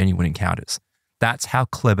had genuine encounters. That's how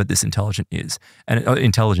clever this intelligence is.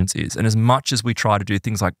 And as much as we try to do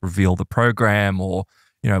things like reveal the program, or,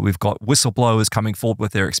 we've got whistleblowers coming forward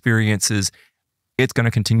with their experiences, it's going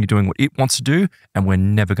to continue doing what it wants to do, and we're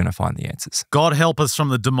never going to find the answers. God help us from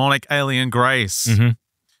the demonic alien grace.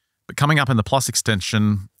 But coming up in the plus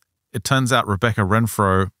extension, it turns out Rebecca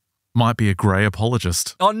Renfro might be a grey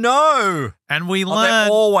apologist. Oh, no. And we They're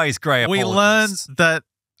learned always grey we apologists. learned that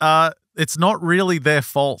it's not really their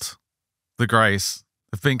fault, the Greys.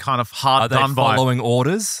 They've been kind of hard done by. Are they following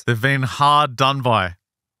orders? They've been hard done by.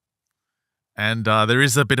 And there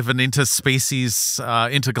is a bit of an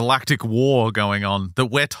interspecies, intergalactic war going on that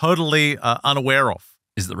we're totally unaware of.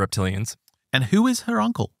 Is it the reptilians? And who is her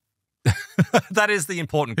uncle? That is the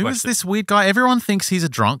important question. Who is this weird guy? Everyone thinks he's a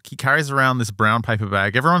drunk. He carries around this brown paper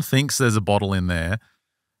bag. Everyone thinks there's a bottle in there.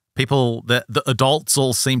 People, the adults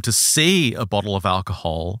all seem to see a bottle of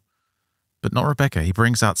alcohol, but not Rebecca. He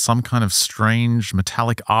brings out some kind of strange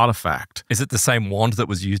metallic artifact. Is it the same wand that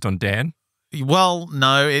was used on Dan? Well,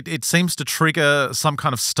 no. It seems to trigger some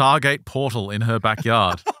kind of Stargate portal in her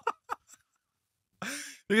backyard.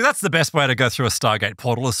 Because that's the best way to go through a Stargate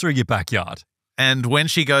portal is through your backyard. And when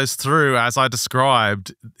she goes through, as I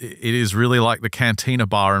described, it is really like the Cantina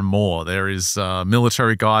Bar and more. There is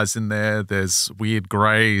military guys in there. There's weird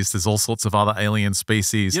greys. There's all sorts of other alien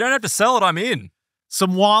species. You don't have to sell it. I'm in.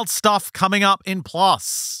 Some wild stuff coming up in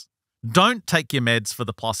Plus. Don't take your meds for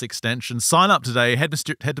the Plus extension. Sign up today. Head to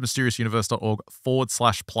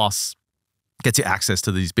mysteriousuniverse.org/plus. Gets you access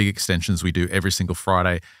to these big extensions we do every single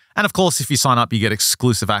Friday. And of course, if you sign up, you get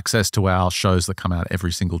exclusive access to our shows that come out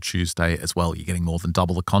every single Tuesday as well. You're getting more than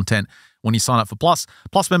double the content when you sign up for Plus.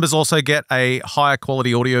 Plus members also get a higher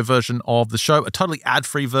quality audio version of the show, a totally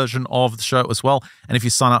ad-free version of the show as well. And if you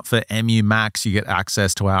sign up for MU Max, you get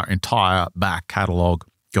access to our entire back catalogue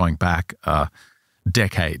going back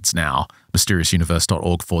decades now.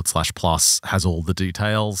 mysteriousuniverse.org/plus has all the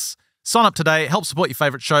details. Sign up today. Help support your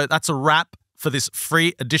favorite show. That's a wrap for this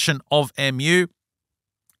free edition of MU.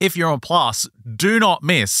 If you're on Plus, do not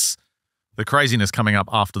miss the craziness coming up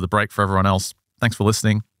after the break for everyone else. Thanks for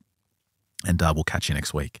listening, and we'll catch you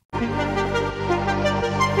next week.